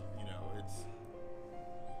situations. It's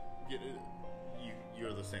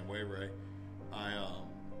you're the same way, Ray. I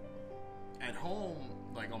at home,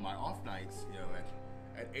 like on my off nights,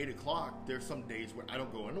 at 8 o'clock, there's some days where I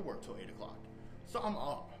don't go into work till 8 o'clock, so I'm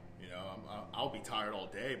up. I'll be tired all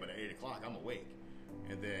day, but at 8 o'clock I'm awake,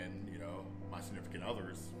 and then my significant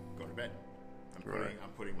others go to bed. I'm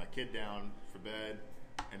putting my kid down for bed,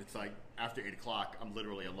 and it's like after 8 o'clock, I'm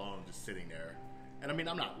literally alone, just sitting there. And I mean,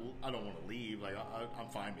 I don't want to leave. Like I'm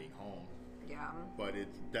fine being home, Yeah. but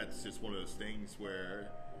that's just one of those things where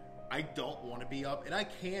I don't want to be up, and I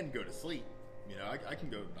can go to sleep. I can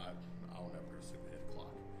go. I'll never go to sleep at 8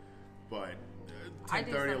 o'clock, but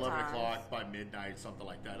 10:30, 11 sometimes. o'clock by midnight, something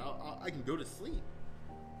like that. I can go to sleep,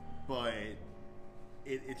 but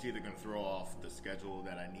it's either going to throw off the schedule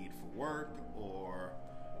that I need for work, or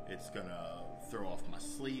it's going to throw off my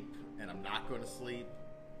sleep, and I'm not going to sleep.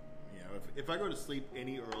 If I go to sleep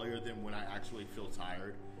any earlier than when I actually feel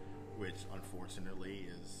tired, which unfortunately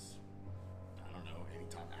is, I don't know,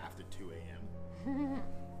 anytime after 2 a.m.,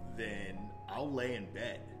 then I'll lay in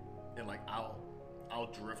bed and like I'll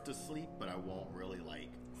drift to sleep, but I won't really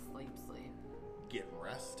like Sleep. get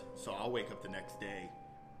rest. So I'll wake up the next day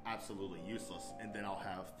absolutely useless, and then I'll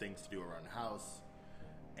have things to do around the house.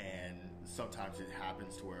 And sometimes it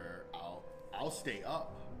happens to where I'll stay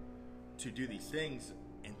up to do these things,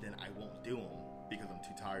 and then I won't do them because I'm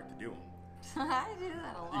too tired to do them. I do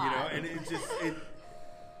that a lot. And it's just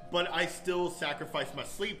but I still sacrifice my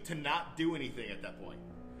sleep to not do anything at that point.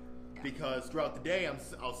 Because throughout the day,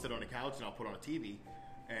 I'll sit on the couch and I'll put on a TV,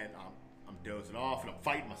 and I'm dozing off and I'm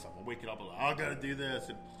fighting myself. I'm waking up and like, I gotta do this,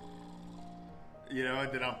 and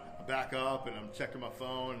and then I'm back up and I'm checking my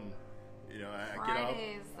phone. And, I get up.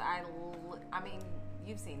 Fridays, I mean,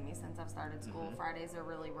 you've seen me since I've started school. Fridays are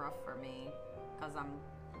really rough for me because I'm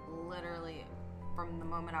literally, from the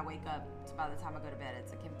moment I wake up to by the time I go to bed,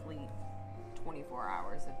 it's a complete 24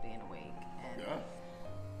 hours of being awake. And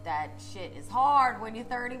that shit is hard when you're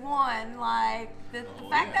 31. Like, the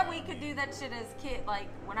fact that we could do that shit as kid, like,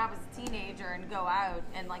 when I was a teenager and go out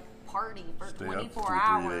and, like, party for Stay 24 up 2-3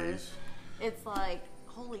 hours, days. it's like,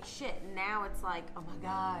 holy shit. Now it's like, oh my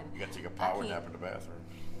God. You got to take a power I nap can't- in the bathroom.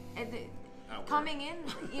 And At coming in,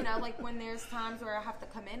 you know, like when there's times where I have to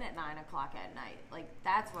come in at 9 o'clock at night, like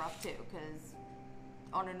that's rough too, because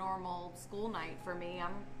on a normal school night for me,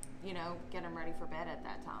 I'm, you know, getting ready for bed at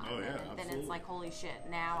that time. Oh, yeah, And then absolutely. it's like, holy shit,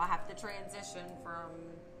 now I have to transition from.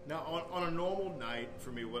 Now, on a normal night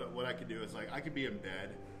for me, what I could do is like I could be in bed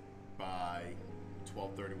by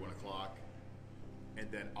 12:30, 1 o'clock,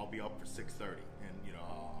 and then I'll be up for 6:30, and you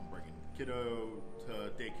know I'm bringing kiddo to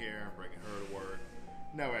daycare, I'm bringing her to work.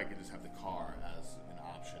 That way I can just have the car as an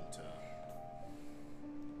option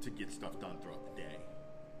to get stuff done throughout the day.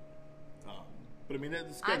 But I mean,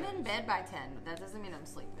 that's I'm in bed by 10, but that doesn't mean I'm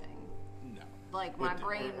sleeping. No. Like, my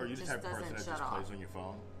brain are you the just type of person doesn't that shut just off. plays on your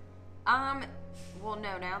phone? Well,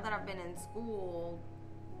 no, now that I've been in school,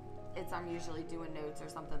 I'm usually doing notes or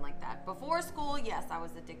something like that. Before school, yes, I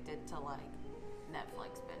was addicted to like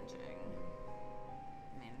Netflix binging.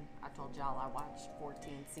 I mean, I told y'all I watched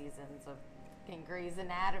 14 seasons of fucking Grey's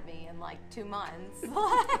Anatomy in like 2 months.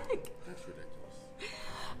 Like, That's ridiculous.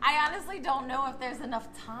 I honestly don't know if there's enough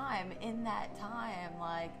time in that time,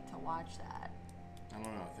 like, to watch that. I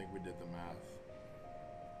don't know. I think we did the math.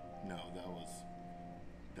 No,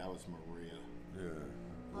 that was Maria.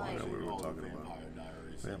 Yeah. Like- I know we were All the talking Vampire about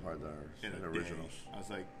Diaries. Vampire Diaries In and a originals. day. I was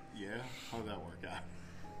like, yeah, how'd that work out?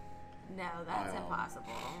 No, that's I, impossible.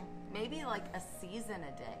 Maybe like a season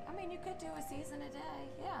a day. I mean, you could do a season a day,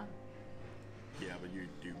 yeah. Yeah, but you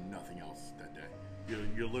do nothing else that day.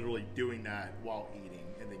 You're literally doing that while eating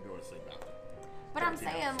and then go to sleep after. But I'm 13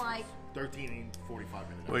 saying, episodes. like, 13, 45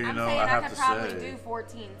 minutes. Well, you I'm know, saying I I have could to probably say- do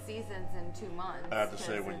 14 seasons in 2 months. I have to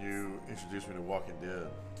say, 'cause when it's you introduced me to Walking Dead,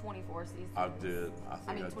 24 seasons. I think I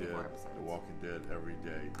did 24 episodes. The Walking Dead every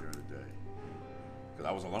day during the day. Because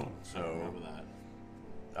I was alone. I remember So that.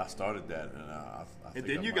 I started that, and I think And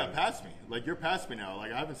then I you might got have- past me. Like, you're past me now.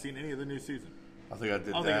 Like, I haven't seen any of the new season. I think I did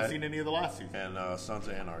I don't that. think I've seen any of the last season. And Sons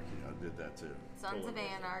of Anarchy, I did that too. Sons of Totally.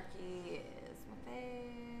 Anarchy is my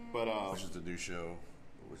favorite. But, Which is the new show,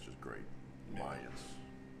 which is great. Yeah. Mayans.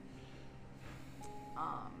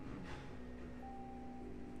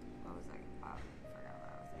 What was I? I forgot what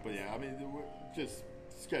I was but yeah, I mean, just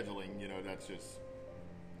scheduling, you know, that's just,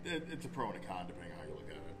 it's a pro and a con depending on how you look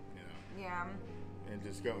at it, you know. Yeah. And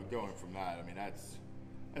just going from that, I mean, that's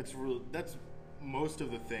most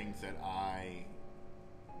of the things that I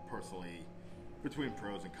personally, between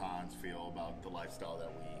pros and cons, feel about the lifestyle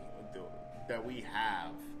that we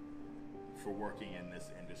have for working in this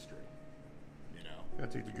industry. You know,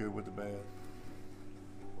 Gotta take the good with the bad.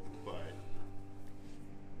 but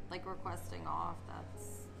Like requesting off,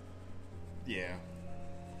 that's. yeah.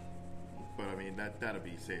 But I mean, that'll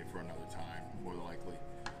be saved for another time, more than likely.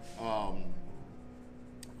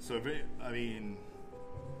 So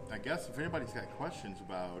I guess if anybody's got questions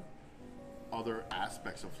about other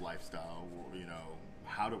aspects of lifestyle, you know,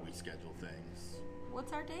 how do we schedule things?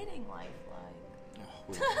 What's our dating life like?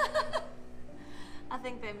 Oh, I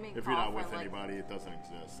think they make if you're call not for, with like, anybody, it doesn't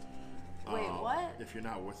exist. Wait, what? If you're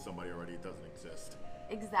not with somebody already, it doesn't exist.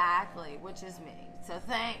 Exactly, which is me. So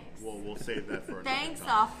thanks. Well, we'll save that for another Thanks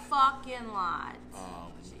time. a fucking lot.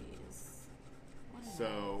 Jeez. What is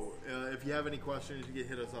So, if you have any questions, you can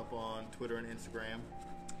hit us up on Twitter and Instagram,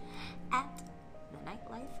 at the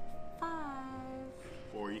Nightlife 5.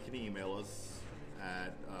 or you can email us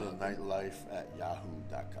at,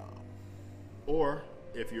 TheNightlife@yahoo.com. or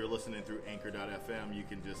if you're listening through Anchor.fm, you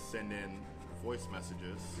can just send in voice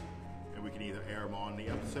messages, and we can either air them on the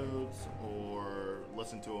episodes or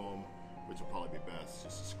listen to them, which will probably be best,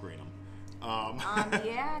 just to screen them.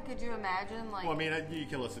 Yeah, could you imagine, like, Well, I mean, you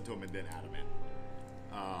can listen to them and then add them in,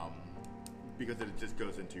 because it just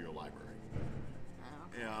goes into your library.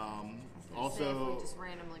 say if Also, we just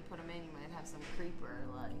randomly put them in, you might have some creeper,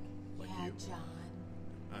 like yeah, you. John,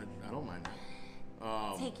 I don't mind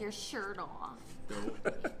that. take your shirt off.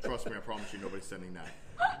 Trust me, I promise you, nobody's sending that.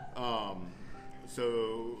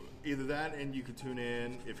 So either that, and you can tune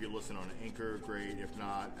in if you listen on Anchor, great. If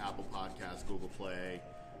not, Apple Podcasts, Google Play.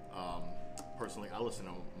 Personally, I listen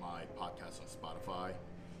to my podcast on Spotify,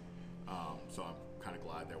 so I'm kind of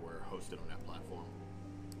glad that we're hosted on that platform.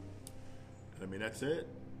 And I mean, that's it.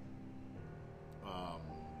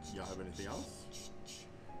 Y'all have anything else?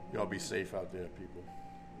 Y'all be safe out there, people.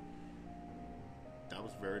 That That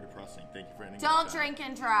was very depressing. Thank you for ending. Don't with that. drink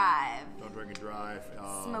and drive. Don't drink and drive.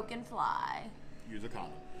 Smoke and fly. Use a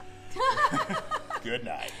condom. Good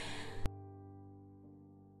night.